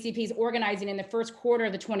NAACP's organizing in the first quarter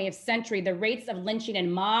of the 20th century, the rates of lynching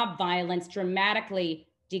and mob violence dramatically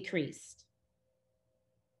decreased.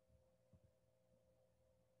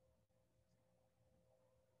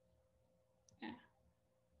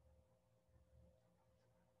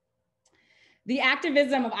 The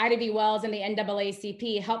activism of Ida B. Wells and the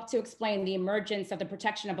NAACP helped to explain the emergence of the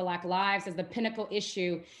protection of Black lives as the pinnacle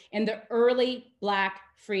issue in the early Black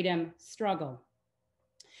freedom struggle.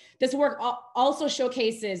 This work also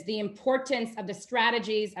showcases the importance of the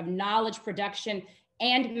strategies of knowledge production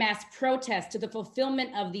and mass protest to the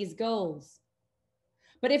fulfillment of these goals.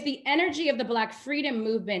 But if the energy of the Black freedom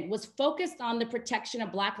movement was focused on the protection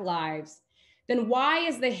of Black lives, then why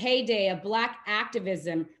is the heyday of Black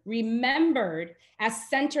activism remembered as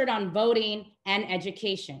centered on voting and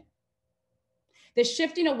education? The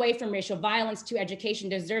shifting away from racial violence to education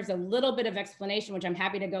deserves a little bit of explanation, which I'm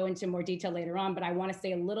happy to go into more detail later on, but I want to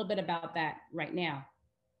say a little bit about that right now.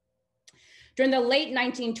 During the late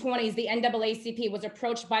 1920s, the NAACP was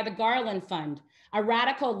approached by the Garland Fund, a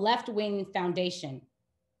radical left-wing foundation.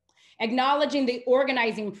 Acknowledging the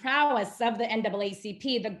organizing prowess of the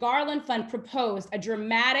NAACP, the Garland Fund proposed a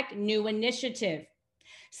dramatic new initiative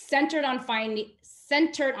centered on fighting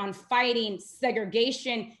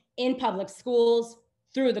segregation in public schools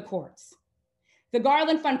through the courts. The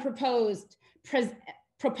Garland Fund proposal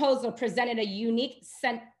presented a unique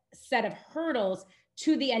set of hurdles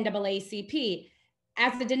to the NAACP,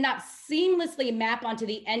 as it did not seamlessly map onto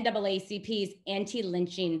the NAACP's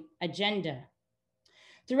anti-lynching agenda.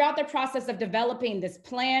 Throughout the process of developing this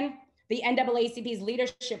plan, the NAACP's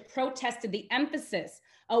leadership protested the emphasis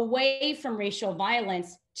away from racial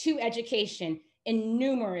violence to education in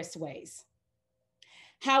numerous ways.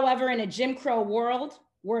 However, in a Jim Crow world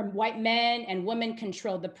where white men and women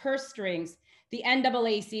controlled the purse strings, the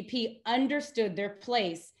NAACP understood their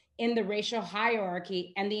place in the racial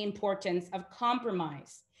hierarchy and the importance of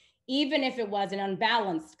compromise, even if it was an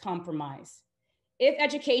unbalanced compromise. If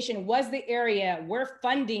education was the area where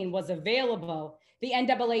funding was available, the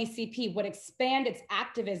NAACP would expand its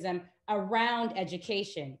activism around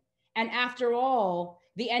education. And after all,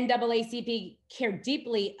 the NAACP cared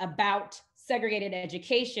deeply about segregated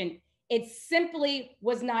education. It simply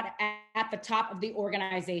was not at the top of the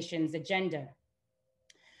organization's agenda.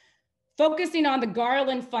 Focusing on the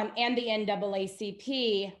Garland Fund and the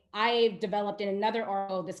NAACP, I developed in another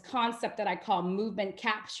article this concept that I call movement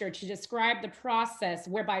capture to describe the process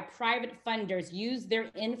whereby private funders use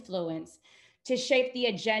their influence to shape the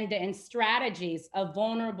agenda and strategies of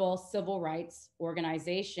vulnerable civil rights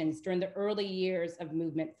organizations during the early years of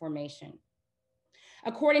movement formation.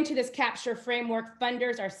 According to this capture framework,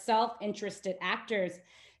 funders are self-interested actors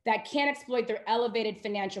that can exploit their elevated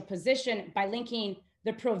financial position by linking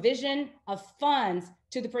the provision of funds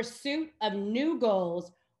to the pursuit of new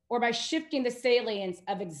goals or by shifting the salience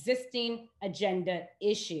of existing agenda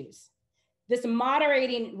issues. This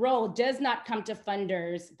moderating role does not come to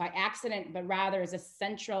funders by accident, but rather as a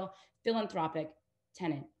central philanthropic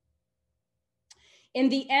tenet. In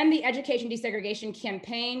the end, the education desegregation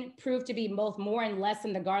campaign proved to be both more and less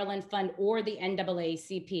than the Garland Fund or the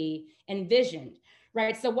NAACP envisioned,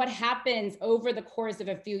 right? So what happens over the course of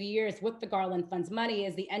a few years with the Garland Fund's money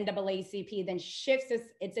is the NAACP then shifts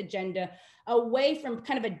its agenda away from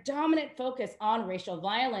kind of a dominant focus on racial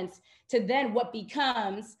violence to then what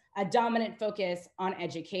becomes a dominant focus on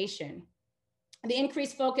education. The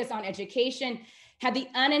increased focus on education had the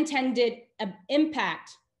unintended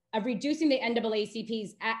impact of reducing the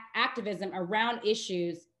NAACP's activism around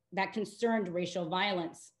issues that concerned racial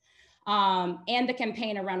violence and the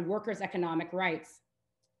campaign around workers' economic rights.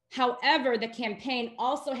 However, the campaign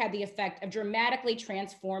also had the effect of dramatically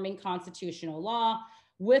transforming constitutional law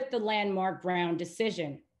with the landmark Brown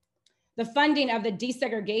decision. The funding of the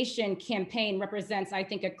desegregation campaign represents, I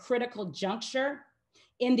think, a critical juncture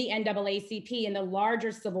in the NAACP and the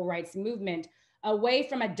larger civil rights movement, away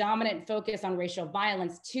from a dominant focus on racial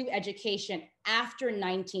violence to education after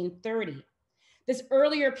 1930. This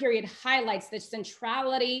earlier period highlights the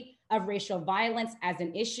centrality of racial violence as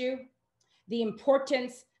an issue, the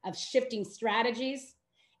importance of shifting strategies,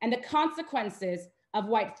 and the consequences of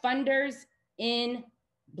white funders in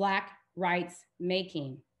Black rights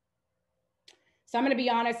making. So I'm going to be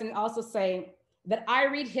honest and also say that I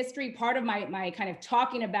read history, part of my kind of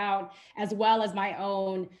talking about, as well as my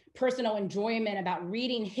own personal enjoyment about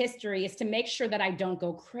reading history, is to make sure that I don't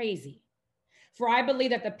go crazy. For I believe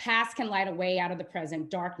that the past can light a way out of the present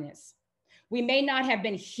darkness. We may not have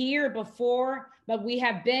been here before, but we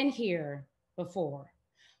have been here before.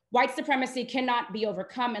 White supremacy cannot be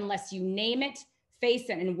overcome unless you name it, face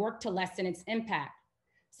it, and work to lessen its impact.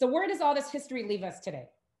 So where does all this history leave us today?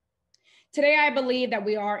 Today, I believe that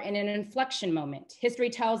we are in an inflection moment. History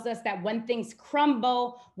tells us that when things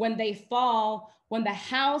crumble, when they fall, when the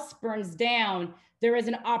house burns down, there is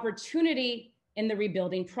an opportunity in the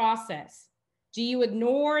rebuilding process. Do you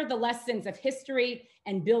ignore the lessons of history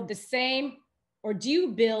and build the same, or do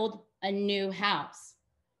you build a new house?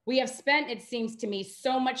 We have spent, it seems to me,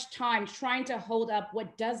 so much time trying to hold up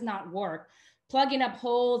what does not work, plugging up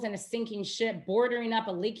holes in a sinking ship, bordering up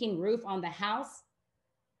a leaking roof on the house.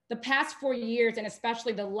 The past 4 years, and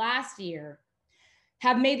especially the last year,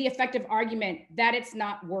 have made the effective argument that it's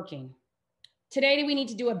not working. Today, we need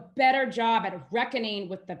to do a better job at reckoning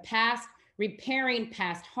with the past, repairing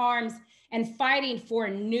past harms, and fighting for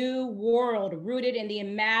a new world rooted in the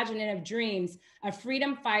imaginative dreams of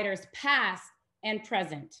freedom fighters past and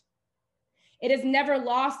present. It is never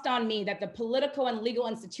lost on me that the political and legal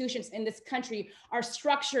institutions in this country are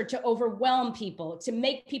structured to overwhelm people, to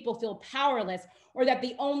make people feel powerless, or that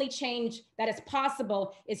the only change that is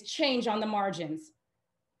possible is change on the margins.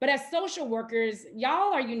 But as social workers,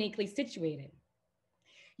 y'all are uniquely situated.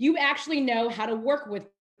 You actually know how to work with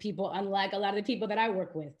people, unlike a lot of the people that I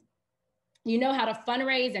work with. You know how to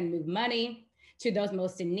fundraise and move money to those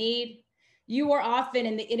most in need. You are often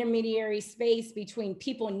in the intermediary space between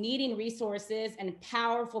people needing resources and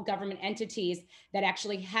powerful government entities that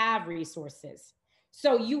actually have resources.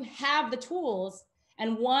 So you have the tools,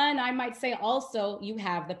 and one, I might say also, you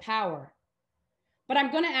have the power. But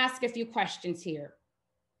I'm going to ask a few questions here.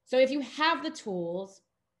 So if you have the tools,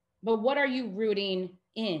 but what are you rooting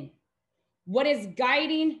in? What is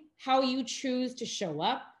guiding how you choose to show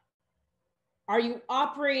up? Are you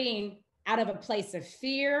operating out of a place of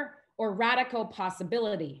fear or radical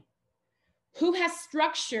possibility? Who has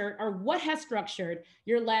structured, or what has structured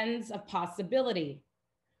your lens of possibility?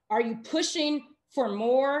 Are you pushing for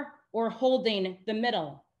more or holding the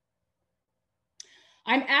middle?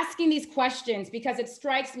 I'm asking these questions because it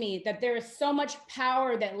strikes me that there is so much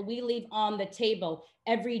power that we leave on the table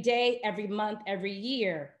every day, every month, every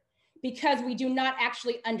year, because we do not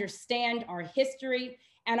actually understand our history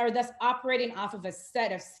and are thus operating off of a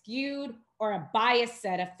set of skewed or a biased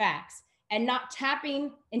set of facts and not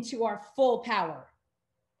tapping into our full power.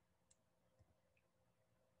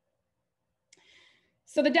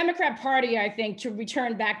 So the Democrat Party, I think, to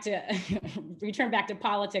return back to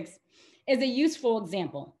politics, is a useful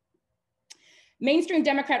example. Mainstream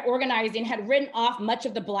Democrat organizing had written off much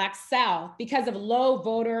of the Black South because of low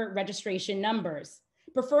voter registration numbers,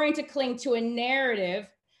 preferring to cling to a narrative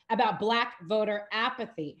about Black voter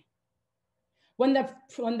apathy. When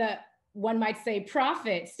the one might say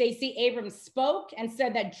prophet, Stacey Abrams, spoke and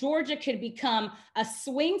said that Georgia could become a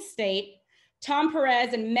swing state, Tom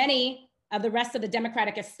Perez and many of the rest of the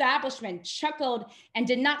Democratic establishment chuckled and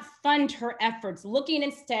did not fund her efforts, looking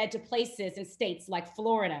instead to places in states like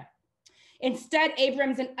Florida. Instead,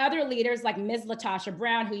 Abrams and other leaders like Ms. LaTosha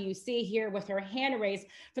Brown, who you see here with her hand raised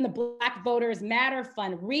from the Black Voters Matter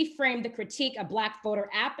Fund, reframed the critique of Black voter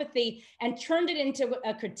apathy and turned it into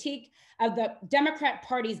a critique of the Democrat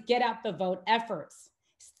Party's get out the vote efforts,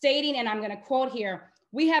 stating, and I'm going to quote here,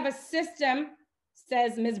 "We have a system,"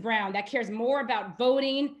 says Ms. Brown, "that cares more about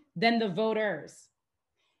voting than the voters."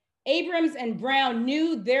 Abrams and Brown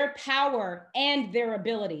knew their power and their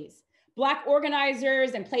abilities. Black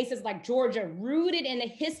organizers in places like Georgia, rooted in the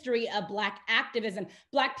history of Black activism,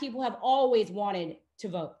 Black people have always wanted to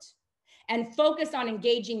vote and focused on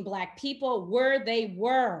engaging Black people where they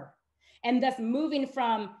were. And thus moving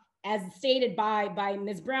from, as stated by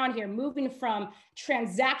Ms. Brown here, moving from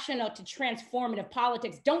transactional to transformative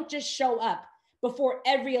politics. Don't just show up before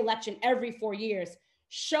every election, every 4 years.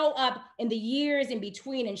 Show up in the years in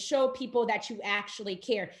between and show people that you actually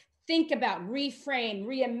care. Think about, reframe,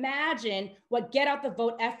 reimagine what get out the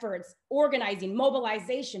vote efforts, organizing,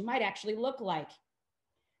 mobilization might actually look like.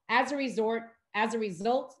 As a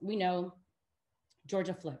result, we know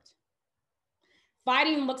Georgia flipped.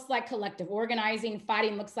 Fighting looks like collective organizing.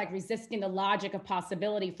 Fighting looks like resisting the logic of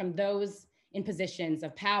possibility from those in positions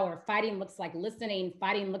of power. Fighting looks like listening.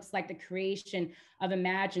 Fighting looks like the creation of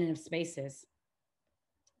imaginative spaces.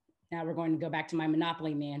 Now we're going to go back to my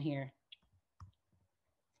Monopoly man here.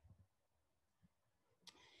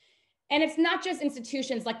 And it's not just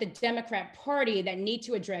institutions like the Democrat Party that need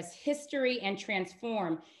to address history and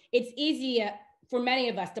transform. It's easy for many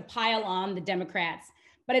of us to pile on the Democrats,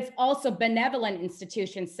 but it's also benevolent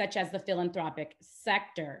institutions such as the philanthropic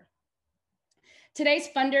sector. Today's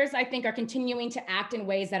funders, I think, are continuing to act in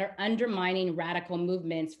ways that are undermining radical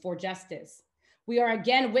movements for justice. We are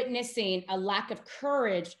again witnessing a lack of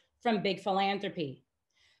courage from big philanthropy.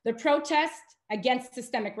 The protest against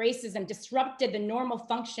systemic racism disrupted the normal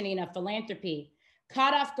functioning of philanthropy.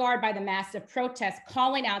 Caught off guard by the massive protests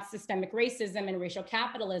calling out systemic racism and racial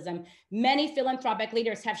capitalism, many philanthropic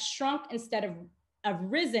leaders have shrunk instead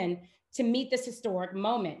of risen to meet this historic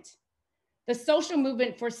moment. The social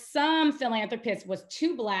movement for some philanthropists was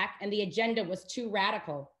too Black and the agenda was too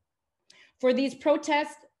radical. For these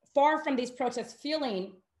protests, far from these protests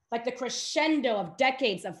feeling like the crescendo of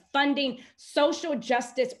decades of funding social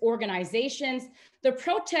justice organizations, the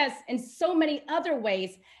protests in so many other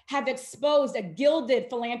ways have exposed a gilded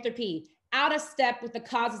philanthropy out of step with the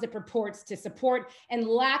causes it purports to support and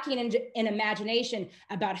lacking in imagination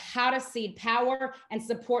about how to cede power and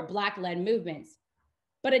support Black-led movements.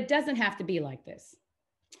 But it doesn't have to be like this.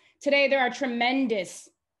 Today, there are tremendous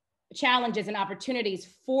challenges and opportunities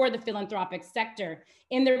for the philanthropic sector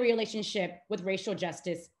in their relationship with racial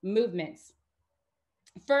justice movements.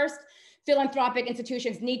 First, philanthropic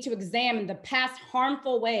institutions need to examine the past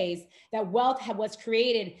harmful ways that wealth was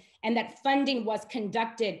created and that funding was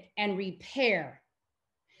conducted and repair.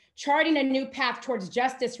 Charting a new path towards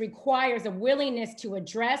justice requires a willingness to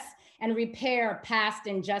address and repair past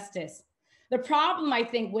injustice. The problem, I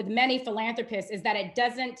think, with many philanthropists is that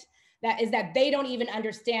they don't even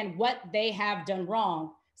understand what they have done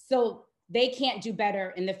wrong, so they can't do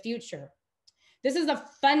better in the future. This is a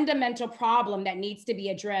fundamental problem that needs to be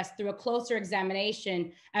addressed through a closer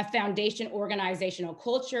examination of foundation organizational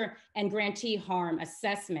culture and grantee harm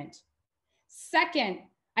assessment. Second,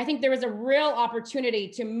 I think there is a real opportunity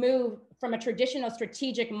to move from a traditional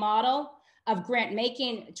strategic model of grant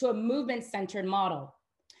making to a movement-centered model.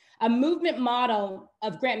 A movement model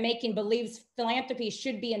of grant making believes philanthropy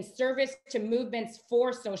should be in service to movements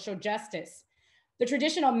for social justice. The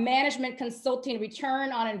traditional management consulting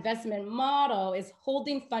return on investment model is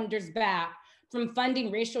holding funders back from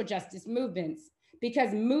funding racial justice movements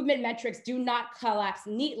because movement metrics do not collapse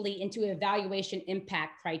neatly into evaluation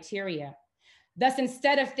impact criteria. Thus,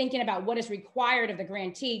 instead of thinking about what is required of the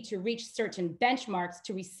grantee to reach certain benchmarks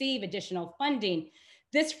to receive additional funding,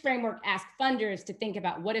 this framework asks funders to think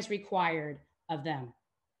about what is required of them.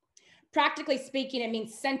 Practically speaking, it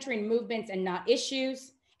means centering movements and not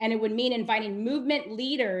issues, and it would mean inviting movement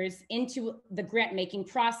leaders into the grant-making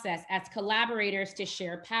process as collaborators to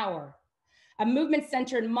share power. A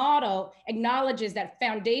movement-centered model acknowledges that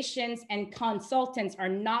foundations and consultants are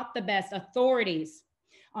not the best authorities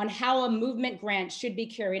on how a movement grant should be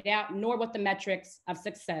carried out, nor what the metrics of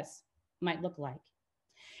success might look like.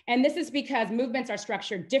 And this is because movements are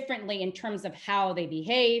structured differently in terms of how they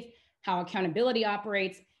behave, how accountability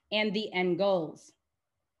operates, and the end goals.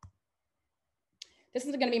 This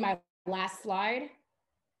is going to be my last slide.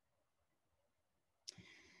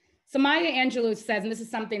 So Maya Angelou says, and this is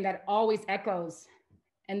something that always echoes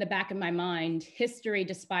in the back of my mind, history,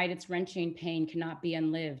 despite its wrenching pain, cannot be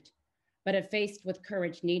unlived, but if faced with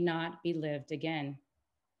courage, need not be lived again.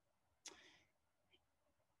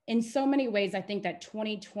 In so many ways, I think that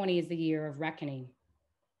 2020 is the year of reckoning.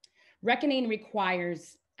 Reckoning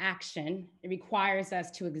requires action. It requires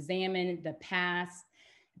us to examine the past,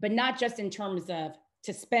 but not just in terms of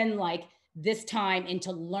to spend like this time and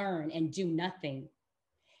to learn and do nothing.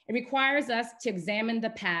 It requires us to examine the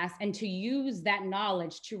past and to use that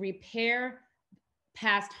knowledge to repair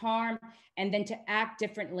past harm and then to act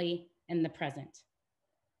differently in the present.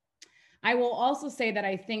 I will also say that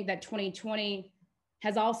I think that 2020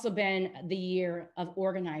 has also been the year of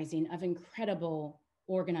organizing, of incredible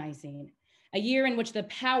organizing, a year in which the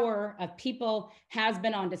power of people has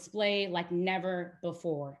been on display like never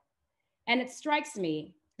before. And it strikes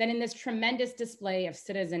me that in this tremendous display of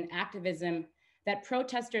citizen activism, that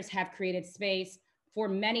protesters have created space for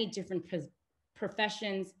many different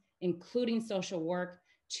professions, including social work,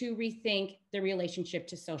 to rethink the relationship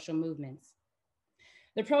to social movements.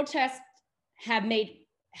 The protests have made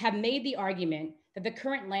the argument that the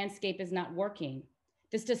current landscape is not working.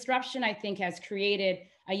 This disruption, I think, has created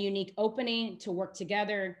a unique opening to work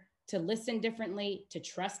together to listen differently, to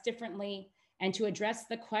trust differently, and to address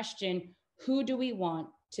the question, who do we want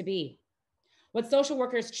to be? What social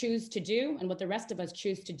workers choose to do and what the rest of us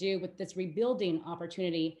choose to do with this rebuilding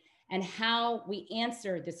opportunity and how we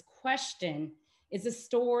answer this question is a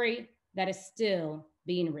story that is still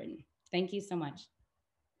being written. Thank you so much.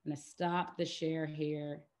 I'm gonna stop the share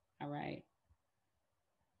here. All right.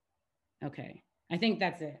 Okay, I think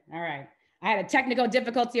that's it. All right. I had a technical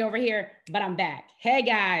difficulty over here, but I'm back. Hey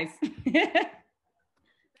guys.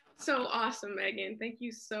 So awesome, Megan. Thank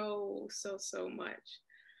you so much.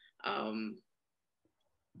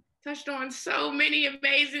 Touched on so many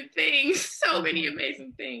amazing things,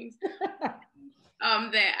 that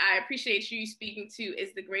I appreciate you speaking to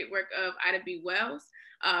is the great work of Ida B. Wells.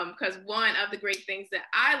 Because one of the great things that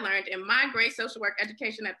I learned in my great social work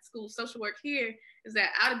education at the School of Social Work here is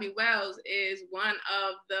that Ida B. Wells is one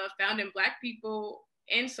of the founding Black people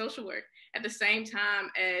in social work at the same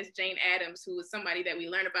time as Jane Addams, who is somebody that we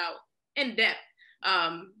learn about in depth.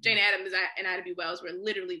 Jane Addams and Ida B. Wells were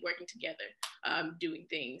literally working together, doing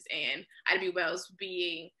things. And Ida B. Wells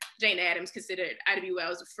being Jane Addams considered Ida B.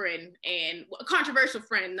 Wells a friend, and a controversial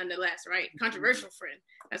friend nonetheless, right? Controversial friend.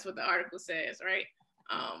 That's what the article says, right?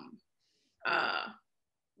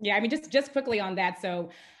 Yeah, I mean, just quickly on that.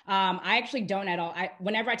 So I actually don't at all.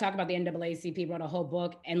 Whenever I talk about the NAACP, wrote a whole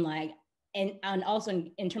book, and like, and also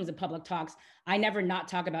in terms of public talks, I never not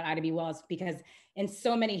talk about Ida B. Wells, because in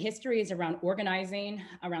so many histories around organizing,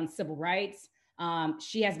 around civil rights,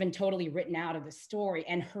 she has been totally written out of the story,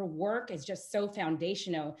 and her work is just so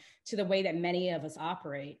foundational to the way that many of us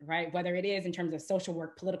operate, right? Whether it is in terms of social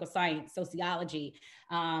work, political science, sociology,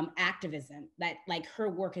 activism, that like her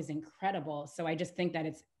work is incredible. So I just think that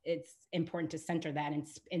it's important to center that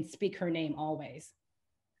and speak her name always.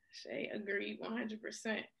 Shay, agree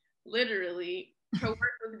 100%. Literally, her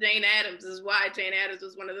work with Jane Addams is why Jane Addams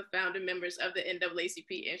was one of the founding members of the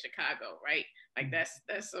NAACP in Chicago, right? Like that's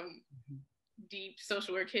some deep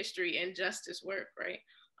social work history and justice work, right?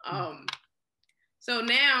 So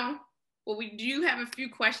now, well, we do have a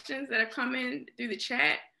few questions that are coming through the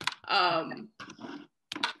chat. One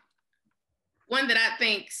that I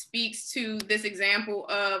think speaks to this example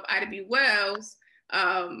of Ida B. Wells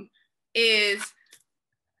is,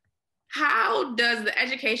 how does the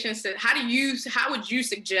education system, how would you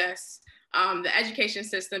suggest the education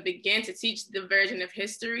system begin to teach the version of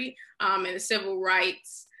history and the civil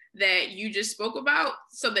rights that you just spoke about,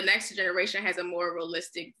 so the next generation has a more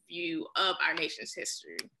realistic view of our nation's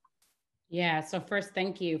history? Yeah, so first,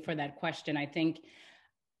 thank you for that question. I think,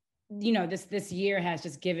 you know, this year has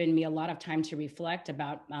just given me a lot of time to reflect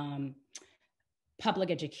about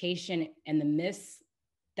public education and the myths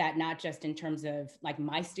that not just in terms of like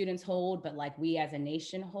my students hold, but like we as a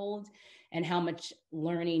nation hold, and how much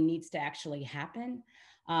learning needs to actually happen.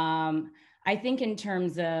 I think in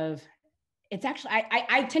terms of, it's actually,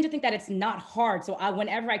 I tend to think that it's not hard. So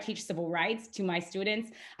whenever I teach civil rights to my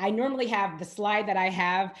students, I normally have the slide that I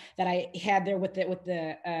had there with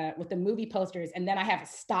the movie posters, and then I have a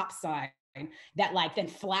stop sign that like then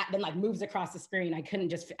moves across the screen. I couldn't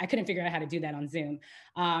figure out how to do that on Zoom.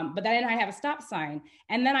 But then I have a stop sign,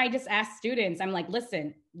 and then I just ask students, I'm like,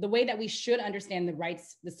 listen, the way that we should understand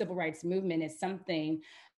the civil rights movement is something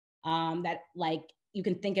that like you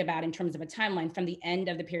can think about in terms of a timeline from the end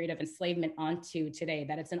of the period of enslavement onto today,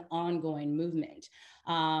 that it's an ongoing movement.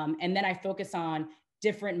 And then I focus on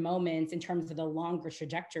different moments in terms of the longer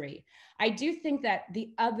trajectory. I do think that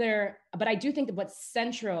what's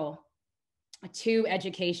central to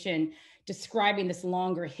education, describing this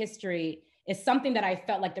longer history, is something that I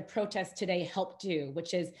felt like the protests today helped do,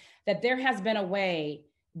 which is that there has been a way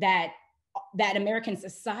that American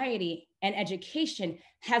society and education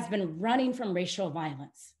has been running from racial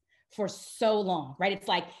violence for so long, right? It's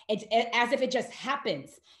like, it's as if it just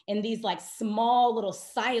happens in these like small little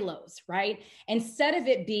silos, right? Instead of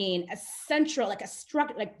it being a central, like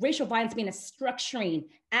racial violence being a structuring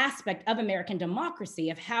aspect of American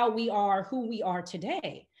democracy, of how we are, who we are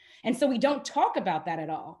today. And so we don't talk about that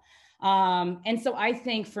at all. And so I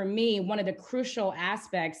think for me, one of the crucial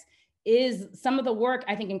aspects is some of the work,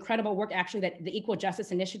 I think incredible work actually, that the Equal Justice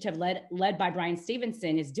Initiative led by Bryan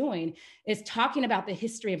Stevenson is doing, is talking about the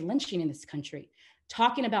history of lynching in this country,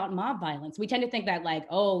 talking about mob violence. We tend to think that like,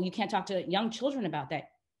 oh, you can't talk to young children about that.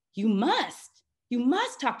 You must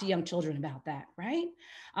talk to young children about that, right?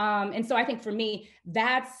 And so I think for me,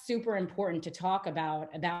 that's super important to talk about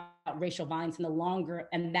racial violence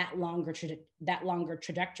and that longer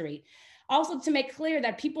trajectory. Also to make clear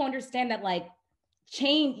that people understand that like,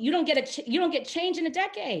 change, you don't get change in a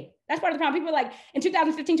decade. That's part of the problem. People are like, in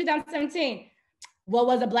 2015, 2017, well,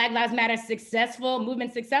 was a Black Lives Matter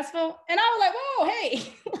movement successful? And I was like, whoa,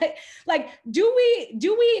 hey, like, do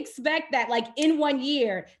we expect that like in 1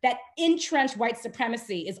 year that entrenched white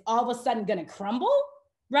supremacy is all of a sudden gonna crumble,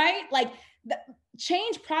 right? Like the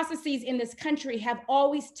change processes in this country have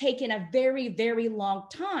always taken a very, very long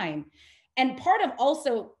time. And part of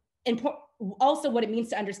also what it means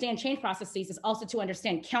to understand change processes is also to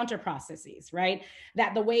understand counter processes, right?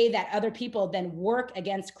 That the way that other people then work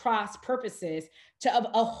against cross purposes to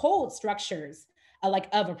uphold structures like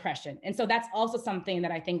of oppression. And so that's also something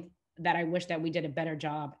that I think that I wish that we did a better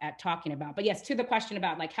job at talking about. But yes, to the question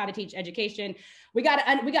about like how to teach education, we got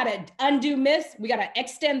to undo myths. We got to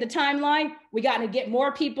extend the timeline. We got to get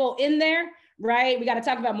more people in there, right? We got to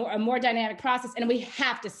talk about a more dynamic process, and we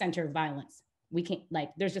have to center violence. We can't,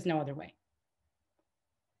 like, there's just no other way.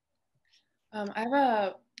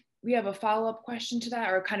 We have a follow-up question to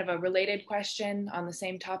that, or kind of a related question on the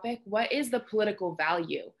same topic. What is the political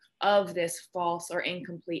value of this false or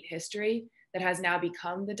incomplete history that has now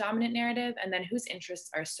become the dominant narrative? And then whose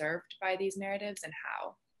interests are served by these narratives and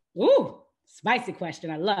how? Ooh, spicy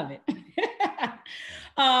question. I love it.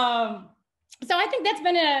 So I think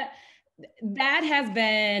that has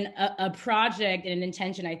been a project and an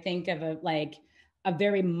intention, I think, of a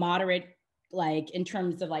very moderate, like in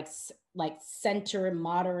terms of like center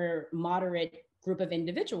moderate group of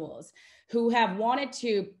individuals who have wanted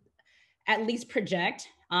to at least project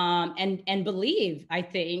and believe, I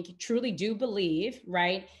think, truly do believe,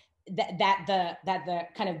 right, that the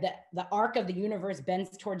kind of the arc of the universe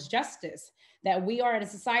bends towards justice, that we are in a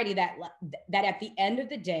society that at the end of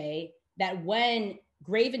the day, that when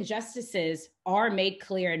grave injustices are made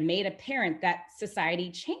clear and made apparent, that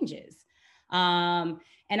society changes. And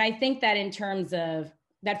I think that in terms of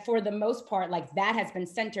that, for the most part, like that has been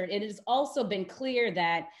centered. It has also been clear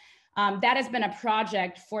that that has been a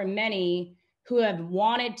project for many who have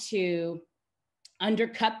wanted to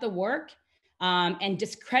undercut the work and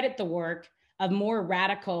discredit the work of more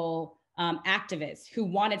radical activists who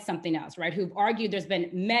wanted something else, right? Who've argued, there's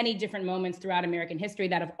been many different moments throughout American history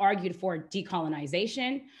that have argued for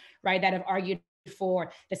decolonization, right? That have argued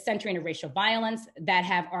for the centering of racial violence, that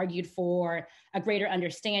have argued for a greater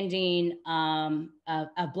understanding of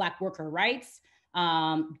Black worker rights,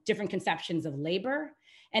 different conceptions of labor.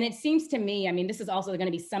 And it seems to me, I mean, this is also going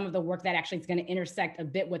to be some of the work that actually is going to intersect a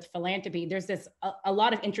bit with philanthropy. There's a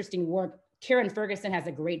lot of interesting work. Karen Ferguson has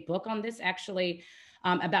a great book on this, actually,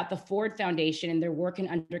 about the Ford Foundation and their work in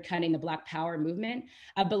undercutting the Black Power movement,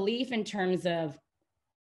 a belief in terms of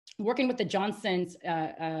working with the Johnsons,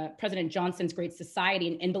 President Johnson's Great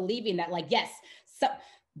Society, and believing that, like, yes, so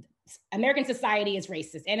American society is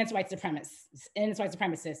racist and it's white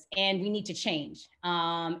supremacist, and we need to change.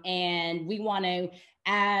 And we want to,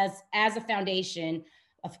 as a foundation,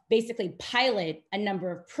 basically pilot a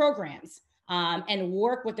number of programs and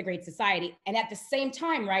work with the Great Society. And at the same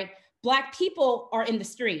time, right, Black people are in the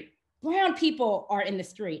street. Brown people are in the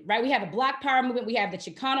street, right? We have a Black Power movement. We have the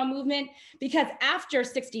Chicano movement, because after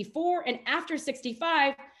 64 and after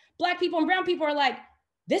 65, Black people and brown people are like,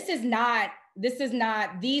 this is not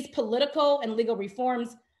these political and legal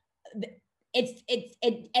reforms.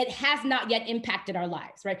 It has not yet impacted our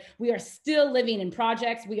lives, right? We are still living in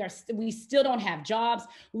projects. We still don't have jobs.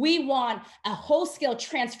 We want a whole-scale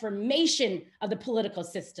transformation of the political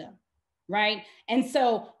system, right? And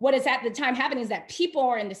so what is at the time happening is that people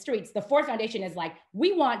are in the streets. The Ford Foundation is like,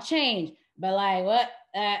 we want change, but like, what?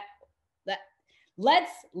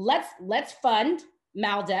 Let's fund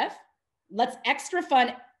MALDEF. Let's extra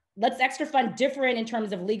fund different in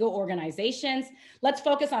terms of legal organizations. Let's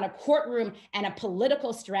focus on a courtroom and a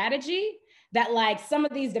political strategy that, like, some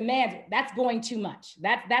of these demands, that's going too much.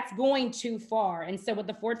 That's going too far. And so what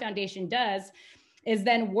the Ford Foundation does is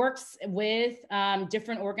then works with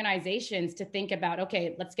different organizations to think about,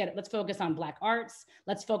 okay, let's focus on Black arts.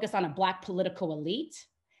 Let's focus on a Black political elite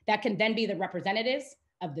that can then be the representatives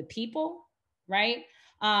of the people, right?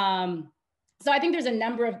 So I think there's a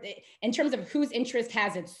number of, in terms of whose interest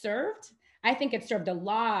has it served, I think it served a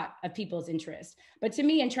lot of people's interest. But to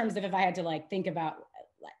me, in terms of if I had to like think about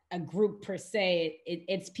a group per se,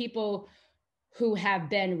 it's people who have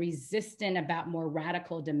been resistant about more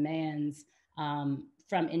radical demands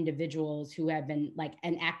from individuals who have been like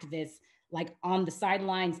an activist, like on the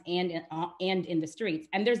sidelines and in the streets.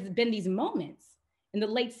 And there's been these moments in the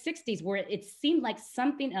late 60s where it seemed like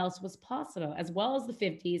something else was possible, as well as the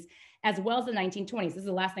 50s, as well as the 1920s. This is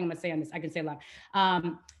the last thing I'm gonna say on this. I can say a lot.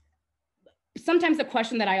 Sometimes the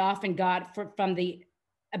question that I often got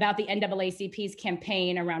about the NAACP's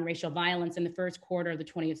campaign around racial violence in the first quarter of the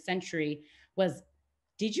 20th century was,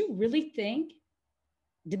 did you really think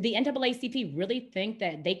did the NAACP really think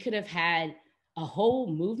that they could have had a whole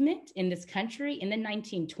movement in this country in the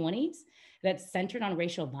 1920s that's centered on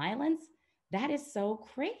racial violence? That is so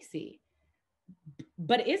crazy.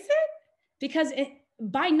 But is it? Because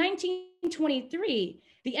by 1923,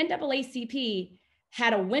 the NAACP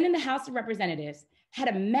had a win in the House of Representatives, had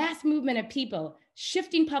a mass movement of people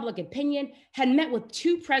shifting public opinion, had met with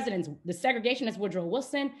two presidents, the segregationist Woodrow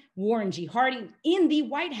Wilson, Warren G. Harding, in the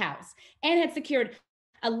White House, and had secured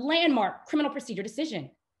a landmark criminal procedure decision.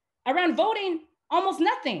 Around voting, almost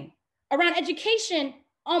nothing. Around education,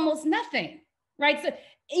 almost nothing, right? So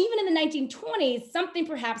even in the 1920s,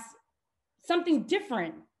 something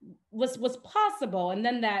different was possible, and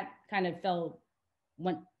then that kind of fell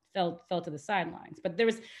to the sidelines. But there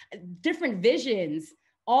was different visions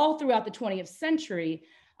all throughout the 20th century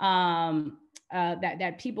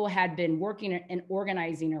that people had been working and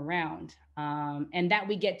organizing around, and that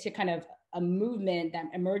we get to kind of a movement that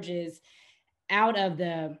emerges out of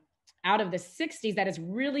the 60s that is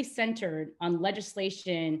really centered on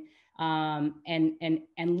legislation and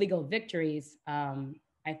legal victories.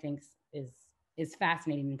 I think is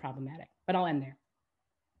fascinating and problematic, but I'll end there.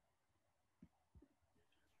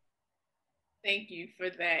 Thank you for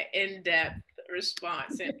that in-depth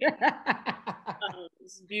response. And,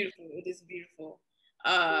 it's beautiful. It is beautiful.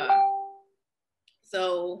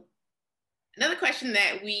 So another question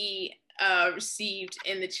that we received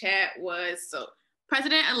in the chat was, so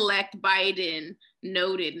President-elect Biden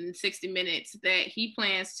noted in 60 Minutes that he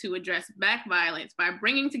plans to address Black violence by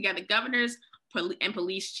bringing together governors and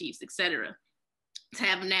police chiefs, etc., to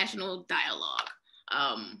have a national dialogue.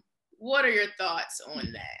 What are your thoughts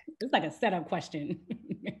on that? It's like a setup question.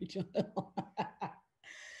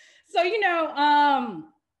 So, I'm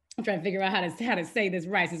trying to figure out how to say this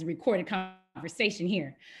right. It's a recorded conversation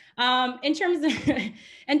here. In terms of,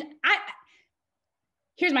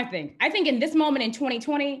 here's my thing. I think in this moment in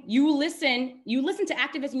 2020, you listen to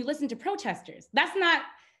activists and you listen to protesters. That's not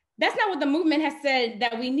what the movement has said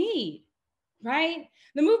that we need, right?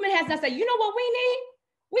 The movement has not said, you know what we need?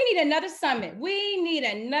 We need another summit. We need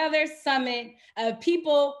another summit of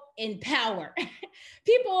people in power.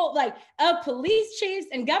 People like of police chiefs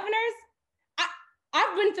and governors.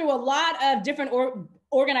 I've been through a lot of different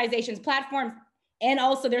organizations, platforms, and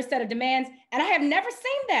also their set of demands, and I have never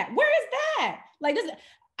seen that. Where is that? Like this,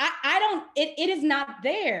 it is not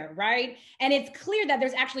there, right? And it's clear that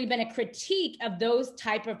there's actually been a critique of those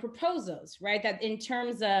type of proposals, right? That in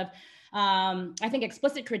terms of, I think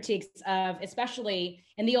explicit critiques of, especially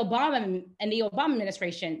in the Obama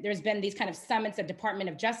administration, there's been these kind of summits of Department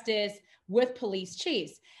of Justice with police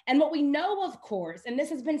chiefs. And what we know, of course, and this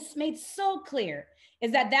has been made so clear,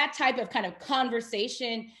 is that type of kind of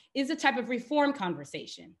conversation is a type of reform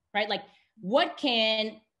conversation, right? Like what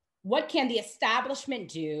can the establishment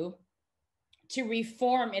do to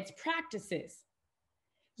reform its practices?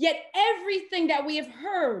 Yet everything that we have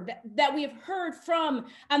heard from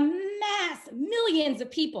a mass, millions of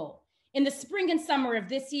people in the spring and summer of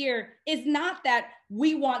this year is not that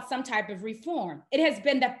we want some type of reform. It has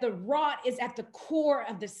been that the rot is at the core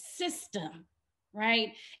of the system,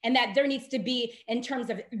 right? And that there needs to be, in terms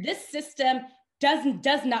of this system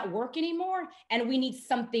does not work anymore, and we need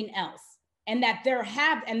something else. And that there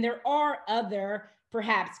are other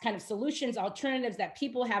perhaps kind of solutions, alternatives that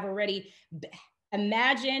people have already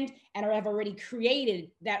imagined and have already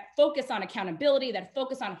created that focus on accountability, that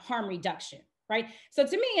focus on harm reduction, right? So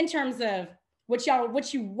to me, in terms of what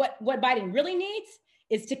Biden really needs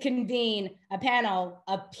is to convene a panel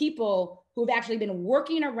of people who've actually been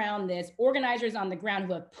working around this, organizers on the ground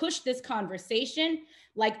who have pushed this conversation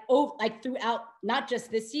like throughout not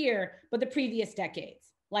just this year, but the previous decades.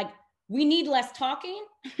 Like we need less talking,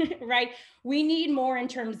 right? We need more in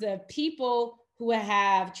terms of people who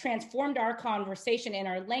have transformed our conversation and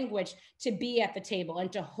our language to be at the table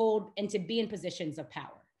and to hold and to be in positions of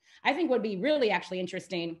power. I think would be really actually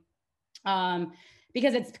interesting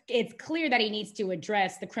because it's clear that he needs to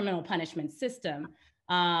address the criminal punishment system.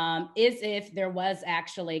 Is if there was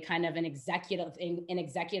actually kind of an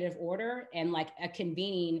executive order and like a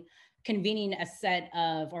convening a set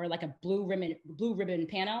of, or like a blue ribbon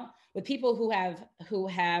panel with people who have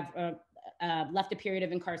left a period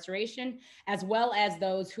of incarceration, as well as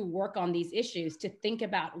those who work on these issues, to think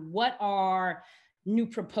about what are new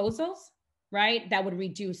proposals, right, that would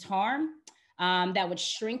reduce harm, that would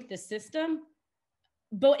shrink the system.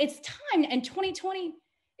 But it's time in 2020,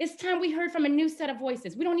 it's time we heard from a new set of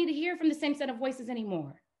voices. We don't need to hear from the same set of voices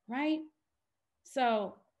anymore, right?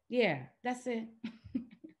 So yeah, that's it.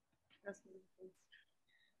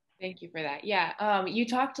 Thank you for that. Yeah, you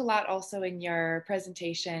talked a lot also in your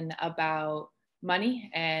presentation about money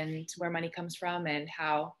and where money comes from and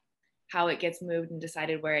how it gets moved and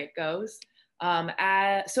decided where it goes.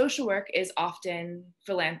 Social work is often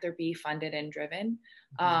philanthropy funded and driven.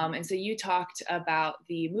 And so you talked about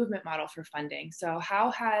the movement model for funding. So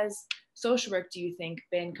how has social work, do you think,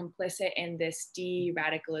 been complicit in this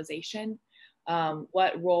de-radicalization?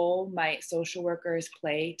 What role might social workers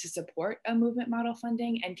play to support a movement model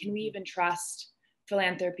funding? And can we even trust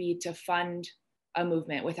philanthropy to fund a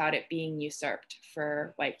movement without it being usurped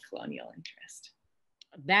for white colonial interest?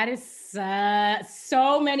 That is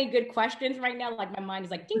so many good questions right now. Like my mind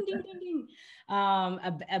is like ding, ding, ding, ding,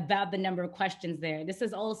 about the number of questions there. This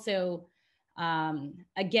is also,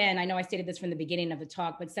 again, I know I stated this from the beginning of the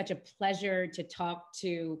talk, but such a pleasure to talk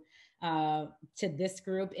to this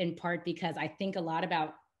group, in part because I think a lot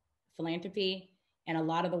about philanthropy, and a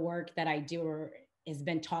lot of the work that I do has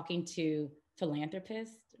been talking to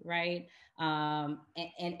philanthropists, right? And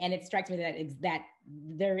it strikes me that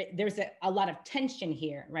there's a lot of tension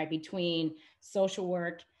here, right, between social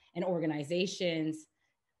work and organizations,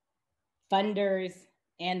 funders,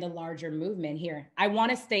 and the larger movement here. I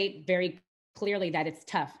want to state very clearly that it's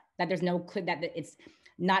tough, that there's that it's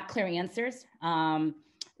not clear answers,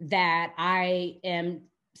 that I am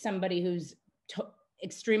somebody who's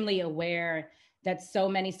extremely aware that so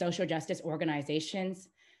many social justice organizations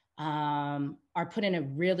are put in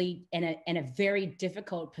a very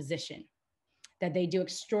difficult position, that they do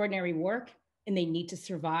extraordinary work and they need to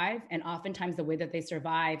survive. And oftentimes the way that they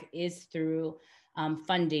survive is through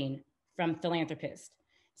funding from philanthropists.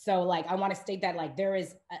 So like, I want to state that like there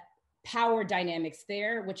is power dynamics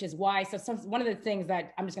there, which is why, one of the things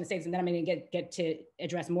that I'm just going to say is, and then I'm going to get to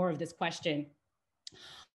address more of this question.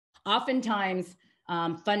 Oftentimes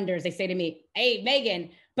funders, they say to me, hey, Megan,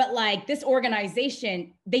 but like this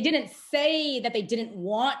organization, they didn't say that they didn't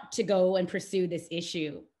want to go and pursue this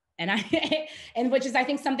issue. And which is, I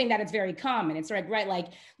think, something that is very common. It's like, right, like,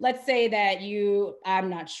 let's say that I'm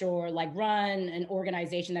not sure, like run an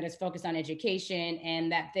organization that is focused on education,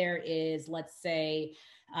 and that there is, let's say,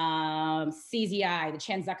 CZI, the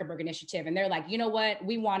Chan Zuckerberg Initiative. And they're like, you know what,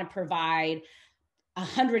 we want to provide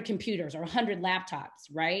 100 computers or 100 laptops,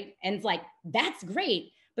 right? And it's like, that's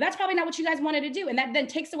great, but that's probably not what you guys wanted to do. And that then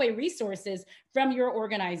takes away resources from your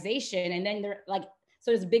organization. And then they're like, so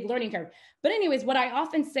there's a big learning curve. But anyways, what I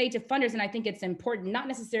often say to funders, and I think it's important, not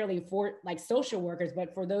necessarily for like social workers,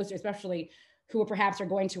 but for those especially who perhaps are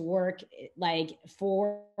going to work like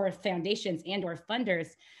for foundations and or funders,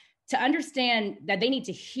 to understand that they need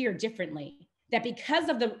to hear differently, that because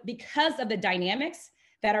of the dynamics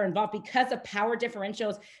that are involved, because of power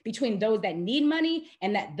differentials between those that need money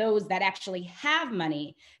and those that actually have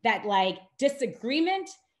money, that like disagreement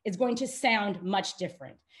is going to sound much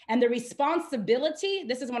different. And the responsibility,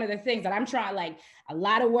 this is one of the things that I'm trying, like a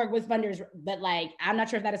lot of work with funders, but like, I'm not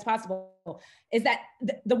sure if that is possible, is that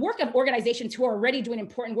the work of organizations who are already doing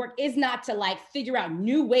important work is not to like figure out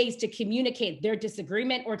new ways to communicate their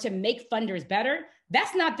disagreement or to make funders better.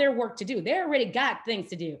 That's not their work to do. They already got things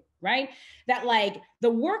to do, right? That like the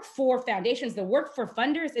work for foundations, the work for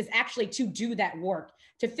funders is actually to do that work,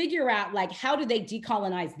 to figure out like, how do they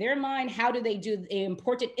decolonize their mind? How do they do the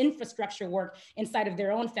important infrastructure work inside of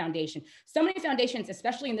their own foundation? So many foundations,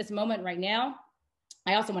 especially in this moment right now,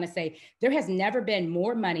 I also want to say there has never been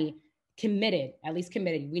more money committed, at least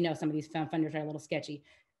committed. We know some of these funders are a little sketchy.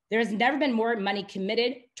 There has never been more money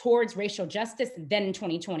committed towards racial justice than in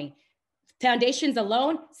 2020. Foundations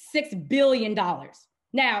alone, $6 billion.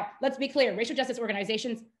 Now, let's be clear, racial justice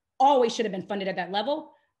organizations always should have been funded at that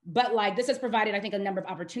level, but like this has provided, I think, a number of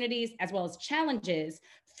opportunities as well as challenges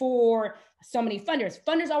for so many funders.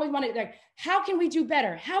 Funders always wanted, like, how can we do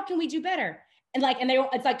better? How can we do better? And like,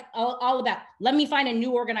 it's like all about, let me find a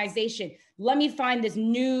new organization. Let me find this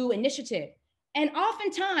new initiative. And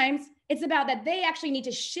oftentimes it's about that they actually need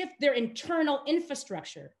to shift their internal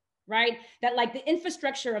infrastructure, right? That like the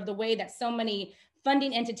infrastructure of the way that so many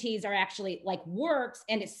funding entities are actually like works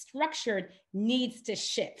and it's structured needs to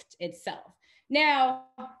shift itself. Now,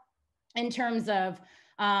 in terms of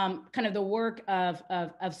kind of the work of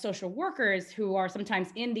social workers who are sometimes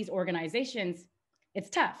in these organizations, it's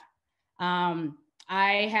tough.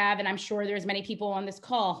 I have, and I'm sure there's many people on this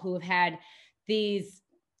call who have had these,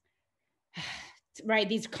 right,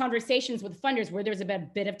 these conversations with funders where there's a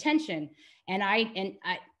bit of tension. And I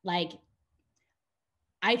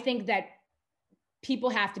think that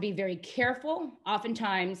people have to be very careful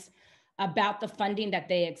oftentimes about the funding that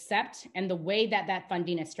they accept and the way that that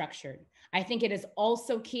funding is structured. I think it is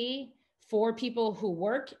also key for people who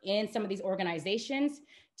work in some of these organizations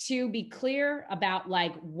to be clear about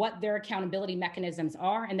like what their accountability mechanisms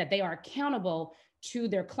are and that they are accountable to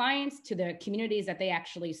their clients, to the communities that they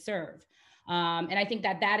actually serve. And I think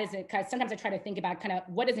that is it, because sometimes I try to think about kind of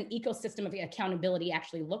what does an ecosystem of accountability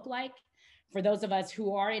actually look like for those of us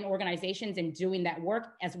who are in organizations and doing that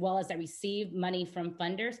work, as well as that receive money from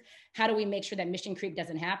funders. How do we make sure that mission creep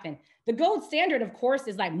doesn't happen? The gold standard, of course,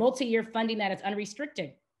 is like multi-year funding that is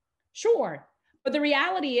unrestricted. Sure. But the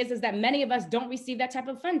reality is that many of us don't receive that type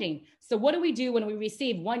of funding. So what do we do when we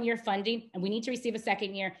receive 1 year funding and we need to receive a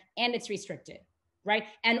second year and it's restricted, right?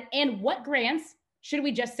 And what grants should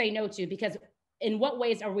we just say no to? Because in what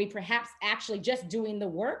ways are we perhaps actually just doing the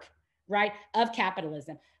work, right, of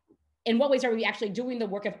capitalism? In what ways are we actually doing the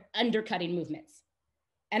work of undercutting movements?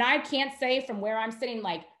 And I can't say from where I'm sitting,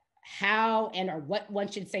 like how and or what one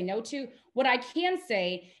should say no to. What I can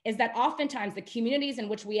say is that oftentimes the communities in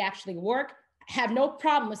which we actually work have no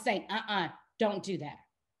problem with saying, don't do that,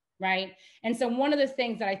 right? And so one of the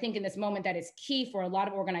things that I think in this moment that is key for a lot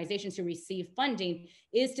of organizations who receive funding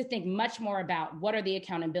is to think much more about what are the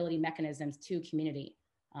accountability mechanisms to community.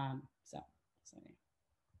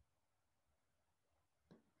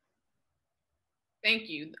 Thank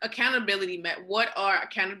you. Accountability. What are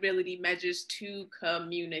accountability measures to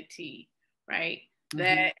community, right? Mm-hmm.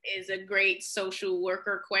 That is a great social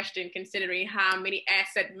worker question, considering how many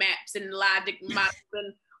asset maps and logic models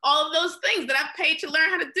and all of those things that I've paid to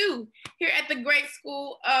learn how to do here at the great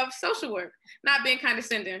school of social work. Not being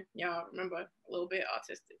condescending, y'all remember, a little bit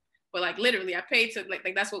autistic, but like literally I paid to like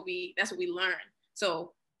that's what we learn.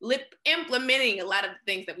 So implementing a lot of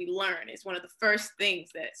the things that we learn is one of the first things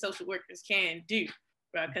that social workers can do,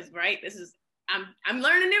 because right, this is I'm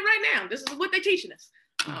learning it right now. This is what they're teaching us.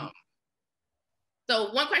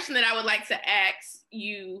 So one question that I would like to ask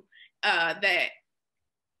you that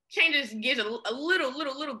changes gears a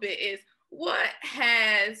little bit is what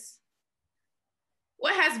has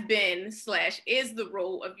been / is the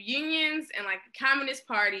role of unions and like the Communist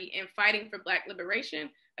Party in fighting for Black liberation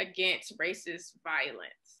against racist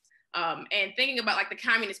violence? And thinking about like the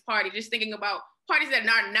Communist Party, just thinking about parties that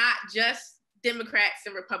are not just Democrats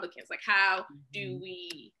and Republicans, like how do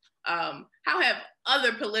we, how have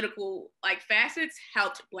other political like facets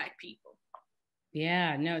helped Black people?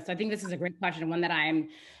 Yeah, no, so I think this is a great question, one that I'm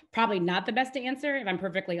probably not the best to answer, if I'm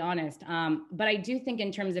perfectly honest. But I do think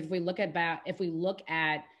in terms of if we look at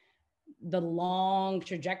the long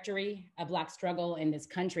trajectory of Black struggle in this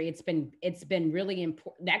country, it's been really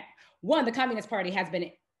important that one, the Communist Party has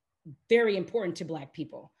been very important to Black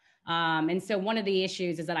people. And so one of the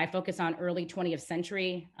issues is that I focus on early 20th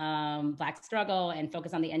century Black struggle and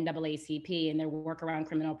focus on the NAACP and their work around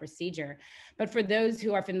criminal procedure. But for those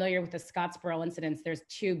who are familiar with the Scottsboro incidents, there's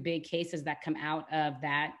two big cases that come out of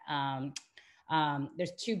that.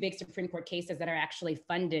 There's two big Supreme Court cases that are actually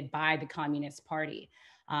funded by the Communist Party.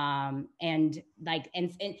 And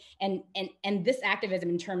this activism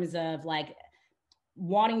in terms of like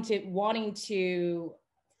wanting to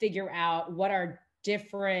figure out what are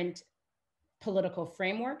different political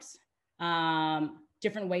frameworks,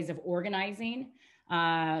 different ways of organizing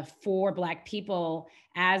for Black people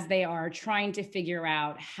as they are trying to figure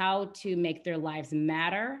out how to make their lives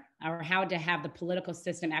matter, or how to have the political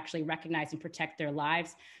system actually recognize and protect their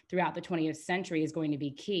lives throughout the 20th century is going to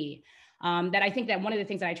be key. That I think that one of the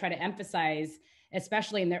things that I try to emphasize,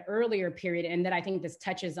 especially in the earlier period, and that I think this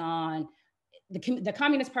touches on the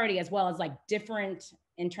Communist Party as well as like different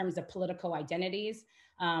in terms of political identities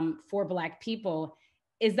for Black people,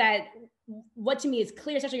 is that what to me is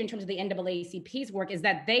clear, especially in terms of the NAACP's work, is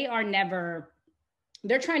that they're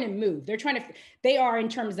trying to move. They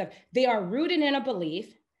are rooted in a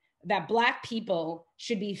belief that Black people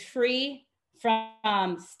should be free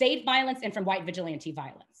from state violence and from white vigilante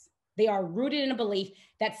violence. They are rooted in a belief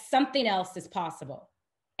that something else is possible.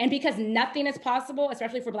 And because nothing is possible,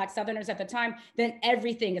 especially for Black Southerners at the time, then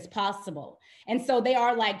everything is possible. And so they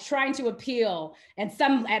are like trying to appeal at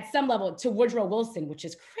some level to Woodrow Wilson, which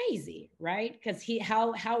is crazy, right? Because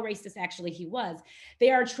how racist actually he was. They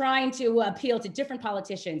are trying to appeal to different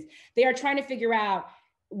politicians. They are trying to figure out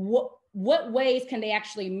what ways can they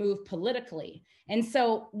actually move politically. And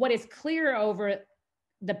so what is clear over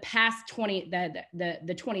the past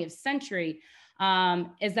the 20th century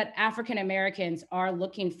is that African Americans are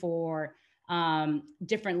looking for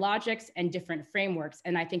different logics and different frameworks.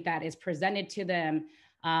 And I think that is presented to them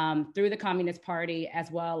through the Communist Party,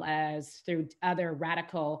 as well as through other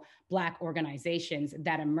radical Black organizations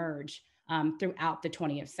that emerge throughout the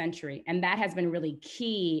 20th century. And that has been really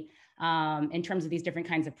key in terms of these different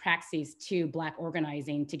kinds of praxis to Black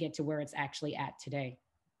organizing to get to where it's actually at today.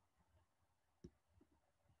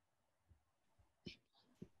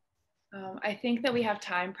 I think that we have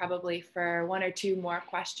time probably for one or two more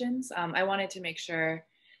questions. I wanted to make sure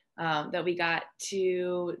that we got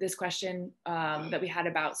to this question that we had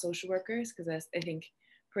about social workers, because I think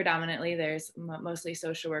predominantly there's mostly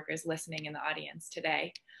social workers listening in the audience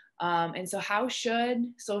today. And so how should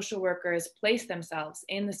social workers place themselves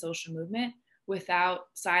in the social movement without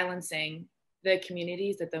silencing the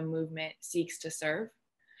communities that the movement seeks to serve?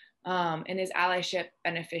 And is allyship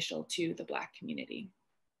beneficial to the Black community?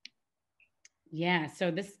 Yeah,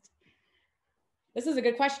 so this is a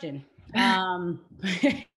good question.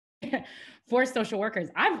 For social workers,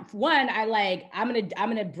 I'm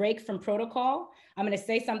gonna break from protocol. I'm gonna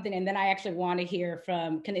say something, and then I actually want to hear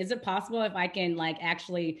from. Is it possible if I can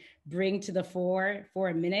actually bring to the fore for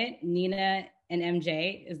a minute Nina and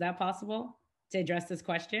MJ? Is that possible to address this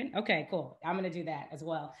question? Okay, cool. I'm gonna do that as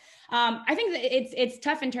well. I think that it's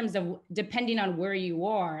tough in terms of depending on where you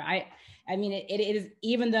are. I mean, it is,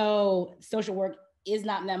 even though social work is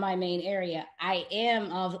not my main area, I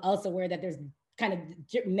am also aware that there's kind of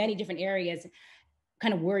many different areas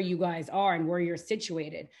kind of where you guys are and where you're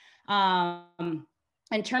situated.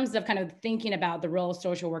 In terms of kind of thinking about the role of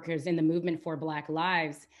social workers in the movement for Black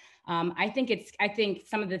lives, I think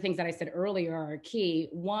some of the things that I said earlier are key.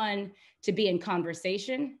 One, to be in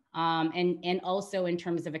conversation, and also in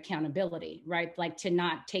terms of accountability, right? Like to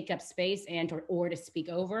not take up space or to speak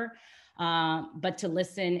over, but to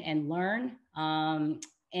listen and learn.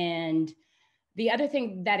 And the other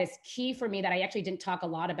thing that is key for me that I actually didn't talk a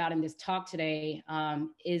lot about in this talk today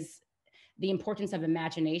is the importance of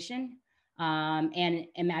imagination and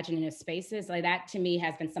imaginative spaces. Like that to me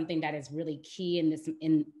has been something that is really key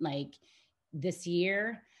in this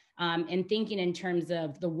year. And thinking in terms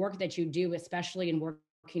of the work that you do, especially in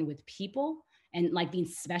working with people and being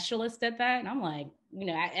specialist at that. And I'm like,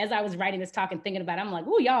 as I was writing this talk and thinking about it, I'm like,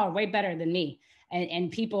 oh, y'all are way better than me. And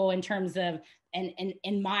people in terms of, and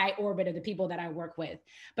in my orbit of the people that I work with.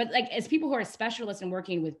 But as people who are specialists in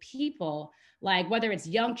working with people, whether it's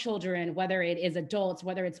young children, whether it is adults,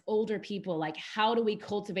 whether it's older people, how do we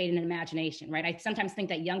cultivate an imagination, right? I sometimes think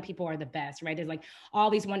that young people are the best, right? There's all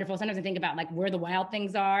these wonderful, sometimes I think about where the wild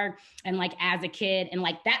things are. And as a kid, and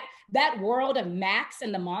that world of Max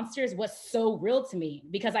and the monsters was so real to me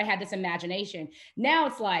because I had this imagination. Now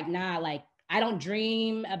it's nah, I don't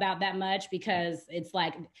dream about that much because it's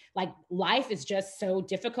like life is just so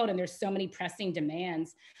difficult and there's so many pressing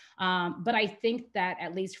demands. But I think that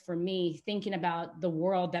at least for me, thinking about the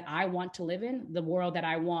world that I want to live in, the world that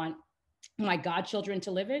I want my godchildren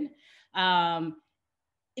to live in,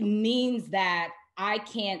 it means that I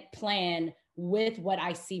can't plan with what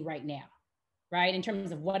I see right now, right? In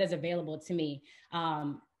terms of what is available to me.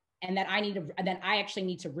 And that I actually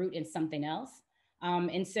need to root in something else.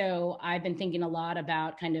 And so I've been thinking a lot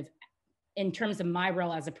about kind of in terms of my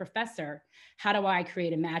role as a professor, how do I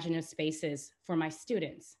create imaginative spaces for my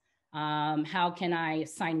students? How can I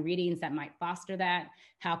assign readings that might foster that?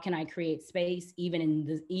 How can I create space even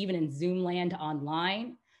in Zoom land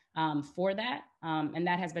online for that? And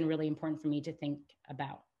that has been really important for me to think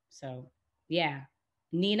about. So yeah,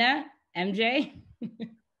 Nina, MJ.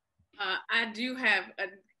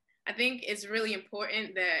 I think it's really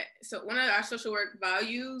important that, so one of our social work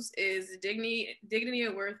values is dignity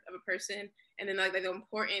and worth of a person, and then the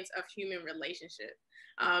importance of human relationship.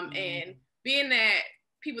 And being that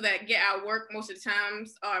people that get our work most of the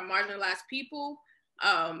times are marginalized people,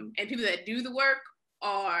 and people that do the work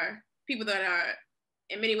are people that are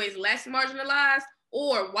in many ways less marginalized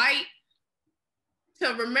or white,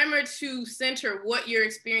 to remember to center what your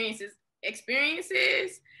experience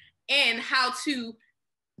is and how to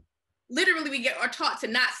literally we are taught to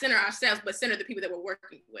not center ourselves, but center the people that we're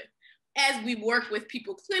working with. As we work with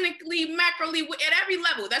people clinically, macroly, at every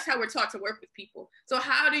level, that's how we're taught to work with people. So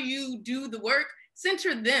how do you do the work?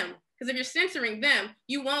 Center them. Because if you're centering them,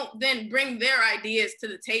 you won't then bring their ideas to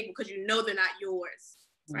the table because you know they're not yours,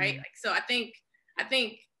 right? So I think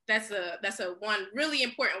that's a one really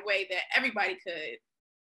important way that everybody could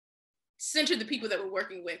center the people that we're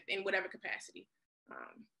working with in whatever capacity.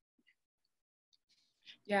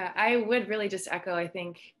 Yeah, I would really just echo, I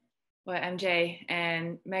think, what MJ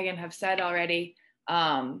and Megan have said already.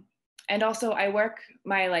 And also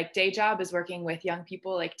my day job is working with young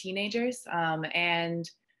people, teenagers. And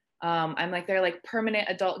I'm their permanent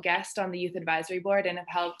adult guest on the youth advisory board and have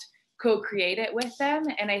helped co-create it with them.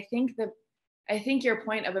 And I think your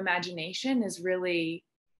point of imagination is really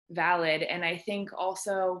valid. And I think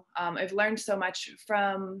also I've learned so much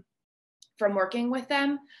from working with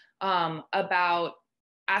them about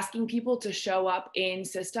asking people to show up in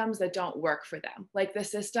systems that don't work for them. The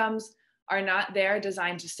systems are not there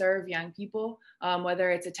designed to serve young people, whether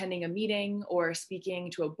it's attending a meeting or speaking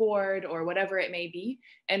to a board or whatever it may be,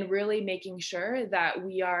 and really making sure that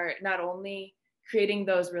we are not only creating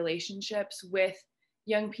those relationships with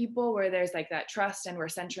young people where there's like that trust and we're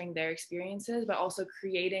centering their experiences, but also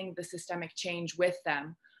creating the systemic change with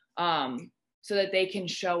them, so that they can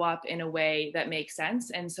show up in a way that makes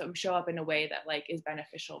sense and so show up in a way that like is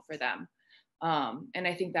beneficial for them. And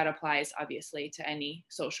I think that applies obviously to any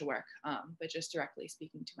social work, but just directly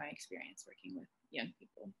speaking to my experience working with young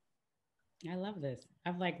people. I love this.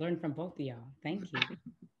 I've like learned from both of y'all. Thank you.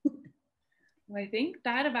 Well, I think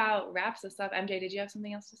that about wraps us up. MJ, did you have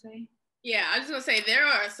something else to say? Yeah, I was just gonna say there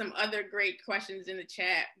are some other great questions in the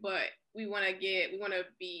chat, but we want to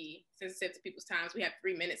be sensitive to people's times. We have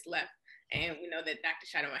 3 minutes left, and we know that Dr.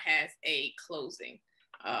 Shadowma has a closing.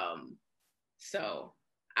 So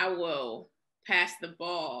I will pass the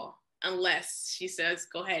ball unless she says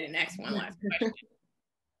go ahead and ask one last question.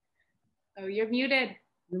 Oh, you're muted.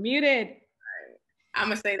 You're muted. Right. I'm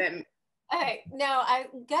gonna say that. Okay, no, I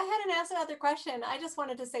go ahead and ask another question. I just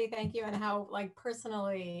wanted to say thank you and how like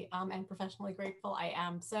personally and professionally grateful I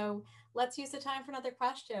am. So let's use the time for another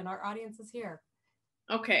question. Our audience is here.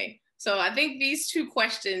 Okay, so I think these two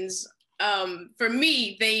questions, for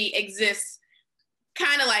me, they exist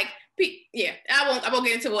kind of like, yeah, I won't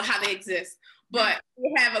get into how they exist, but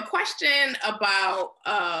we have a question about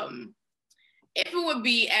if it would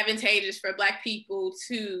be advantageous for Black people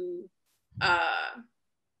to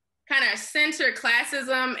kind of censor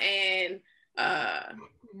classism and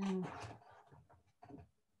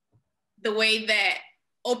the way that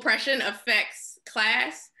oppression affects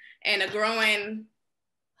class and a growing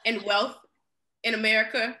in wealth in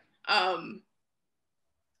America.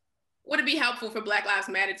 Would it be helpful for Black Lives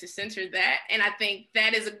Matter to censor that? And I think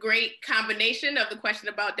that is a great combination of the question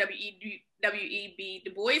about W.E.B.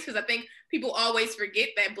 Du Bois, because I think people always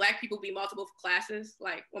forget that Black people be multiple classes.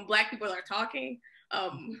 Like when Black people are talking,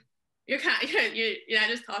 you're not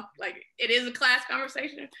just talking, like it is a class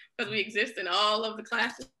conversation because we exist in all of the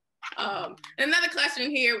classes. Another question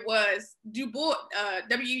here was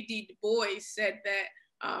W.E.B. Du Bois said that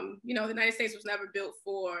the United States was never built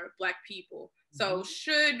for Black people. So why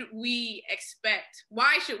should we expect reform?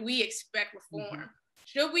 Why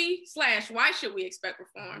should we expect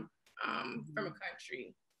reform from a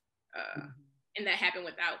country and that happen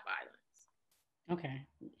without violence? Okay.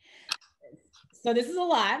 So this is a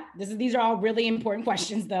lot. These are all really important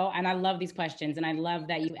questions though. And I love these questions and I love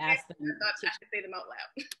that you asked them. I thought I should say them out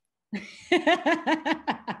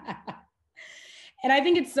loud. And I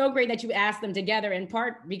think it's so great that you asked them together in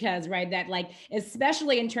part because, right, that like,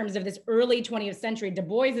 especially in terms of this early 20th century, Du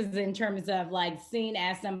Bois is in terms of like seen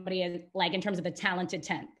as somebody as, like in terms of the talented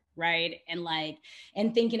 10th, right? And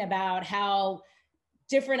thinking about how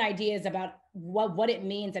different ideas about what it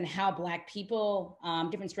means and how Black people,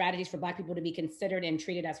 different strategies for Black people to be considered and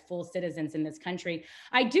treated as full citizens in this country.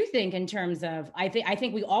 I do think in terms of, I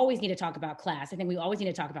think we always need to talk about class. I think we always need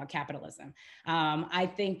to talk about capitalism.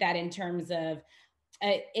 I think that in terms of,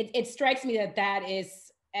 it strikes me that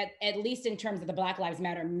is, at least in terms of the Black Lives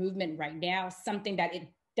Matter movement right now, something that it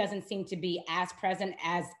doesn't seem to be as present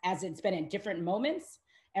as it's been at different moments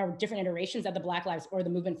or different iterations of the Black Lives or the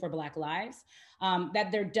movement for Black Lives,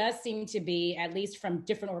 that there does seem to be, at least from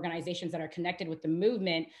different organizations that are connected with the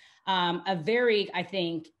movement, a very, I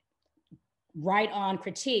think, right on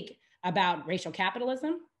critique about racial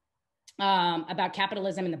capitalism, about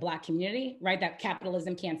capitalism in the Black community, right? That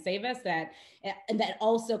capitalism can't save us, and that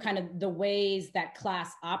also kind of the ways that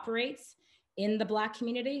class operates in the Black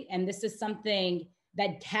community. And this is something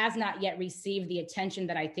that has not yet received the attention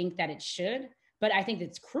that I think that it should. But I think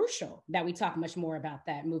it's crucial that we talk much more about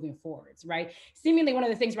that moving forwards, right? Seemingly one of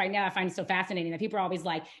the things right now I find so fascinating that people are always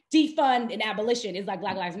like, defund and abolition is like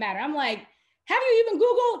Black Lives Matter. I'm like, have you even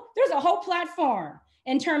Googled? There's a whole platform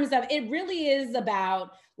in terms of, it really is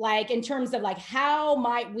about like, in terms of like, how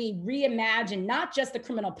might we reimagine not just the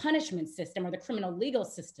criminal punishment system or the criminal legal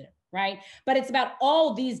system, right? But it's about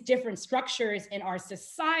all these different structures in our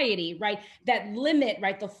society, right? That limit,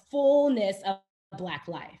 right, the fullness of Black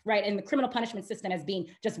life, right? And the criminal punishment system as being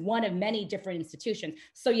just one of many different institutions.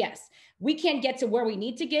 So yes, we can't get to where we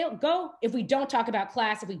need to go if we don't talk about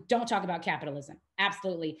class, if we don't talk about capitalism.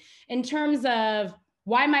 Absolutely. In terms of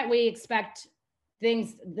why might we expect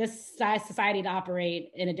this society to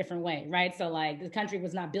operate in a different way, right? So like the country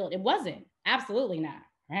was not built, it wasn't, absolutely not,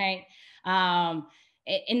 right? But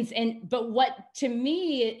what to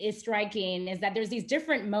me is striking is that there's these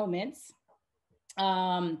different moments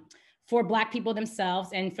for Black people themselves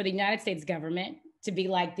and for the United States government to be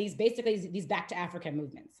like basically these back to Africa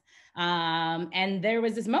movements. And there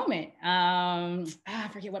was this moment, I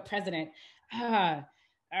forget what president,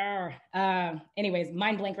 anyways,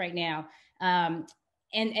 mind blank right now. And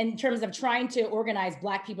in terms of trying to organize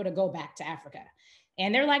Black people to go back to Africa.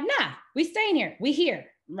 And they're like, nah, we staying here. We here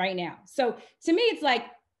right now. So to me, it's like,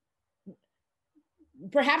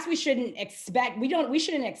 perhaps we shouldn't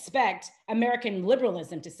expect American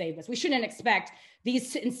liberalism to save us. We shouldn't expect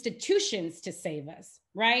these institutions to save us,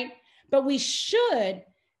 right? But we should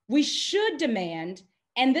demand,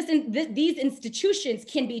 and these institutions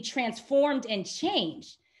can be transformed and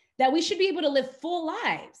changed, that we should be able to live full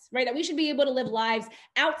lives, right? That we should be able to live lives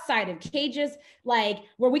outside of cages, like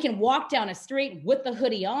where we can walk down a street with the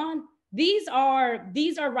hoodie on. These are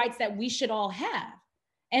rights that we should all have.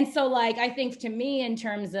 And so like, I think to me, in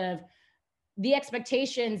terms of the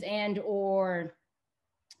expectations and or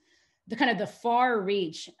the kind of the far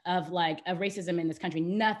reach of racism in this country,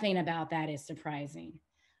 nothing about that is surprising.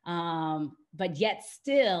 But yet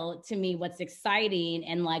still, to me, what's exciting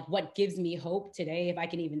and like what gives me hope today, if I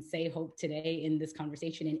can even say hope today in this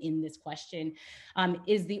conversation and in this question,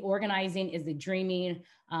 is the organizing, is the dreaming,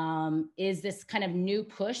 is this kind of new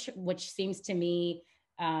push, which seems to me,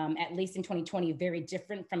 at least in 2020, very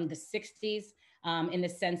different from the 60s. In the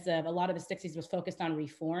sense of a lot of the 60s was focused on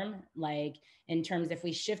reform, like in terms if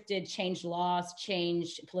we shifted, changed laws,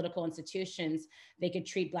 changed political institutions, they could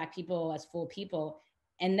treat Black people as full people.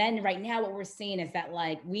 And then right now what we're seeing is that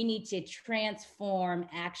like we need to transform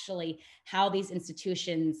actually how these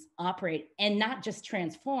institutions operate, and not just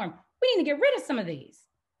transform, we need to get rid of some of these,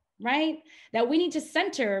 right? That we need to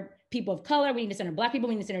center people of color, we need to center Black people,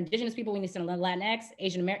 we need to center Indigenous people, we need to center Latinx,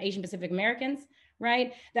 Asian Pacific Americans,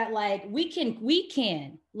 right? That like we can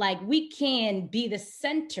be the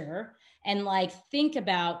center and like think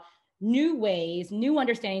about new ways, new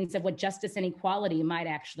understandings of what justice and equality might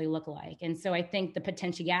actually look like. And so I think the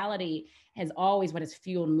potentiality has always what has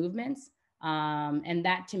fueled movements. And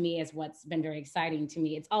that to me is what's been very exciting to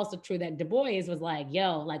me. It's also true that Du Bois was like,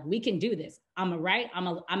 yo, like we can do this. I'm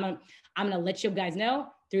gonna let you guys know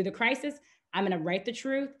through the crisis, I'm gonna write the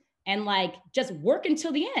truth and like just work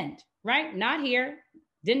until the end, right? Not here,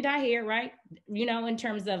 didn't die here, right? You know, in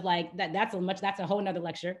terms of like that's a whole nother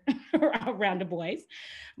lecture around Du Bois,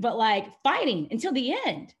 but like fighting until the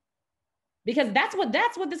end, because that's what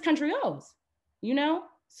this country owes, you know?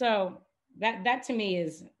 So that to me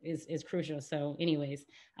is crucial. So anyways,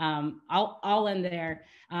 I'll end there.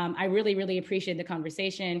 I really, really appreciate the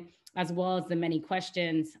conversation as well as the many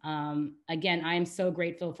questions. Again, I am so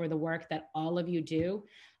grateful for the work that all of you do.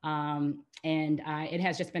 It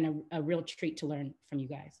has just been a real treat to learn from you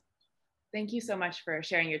guys. Thank you so much for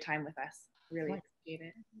sharing your time with us. Really appreciate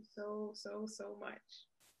it. So much.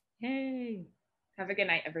 Hey. Have a good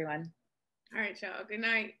night, everyone. All right, y'all. Good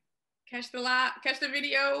night. Catch the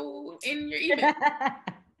video in your email.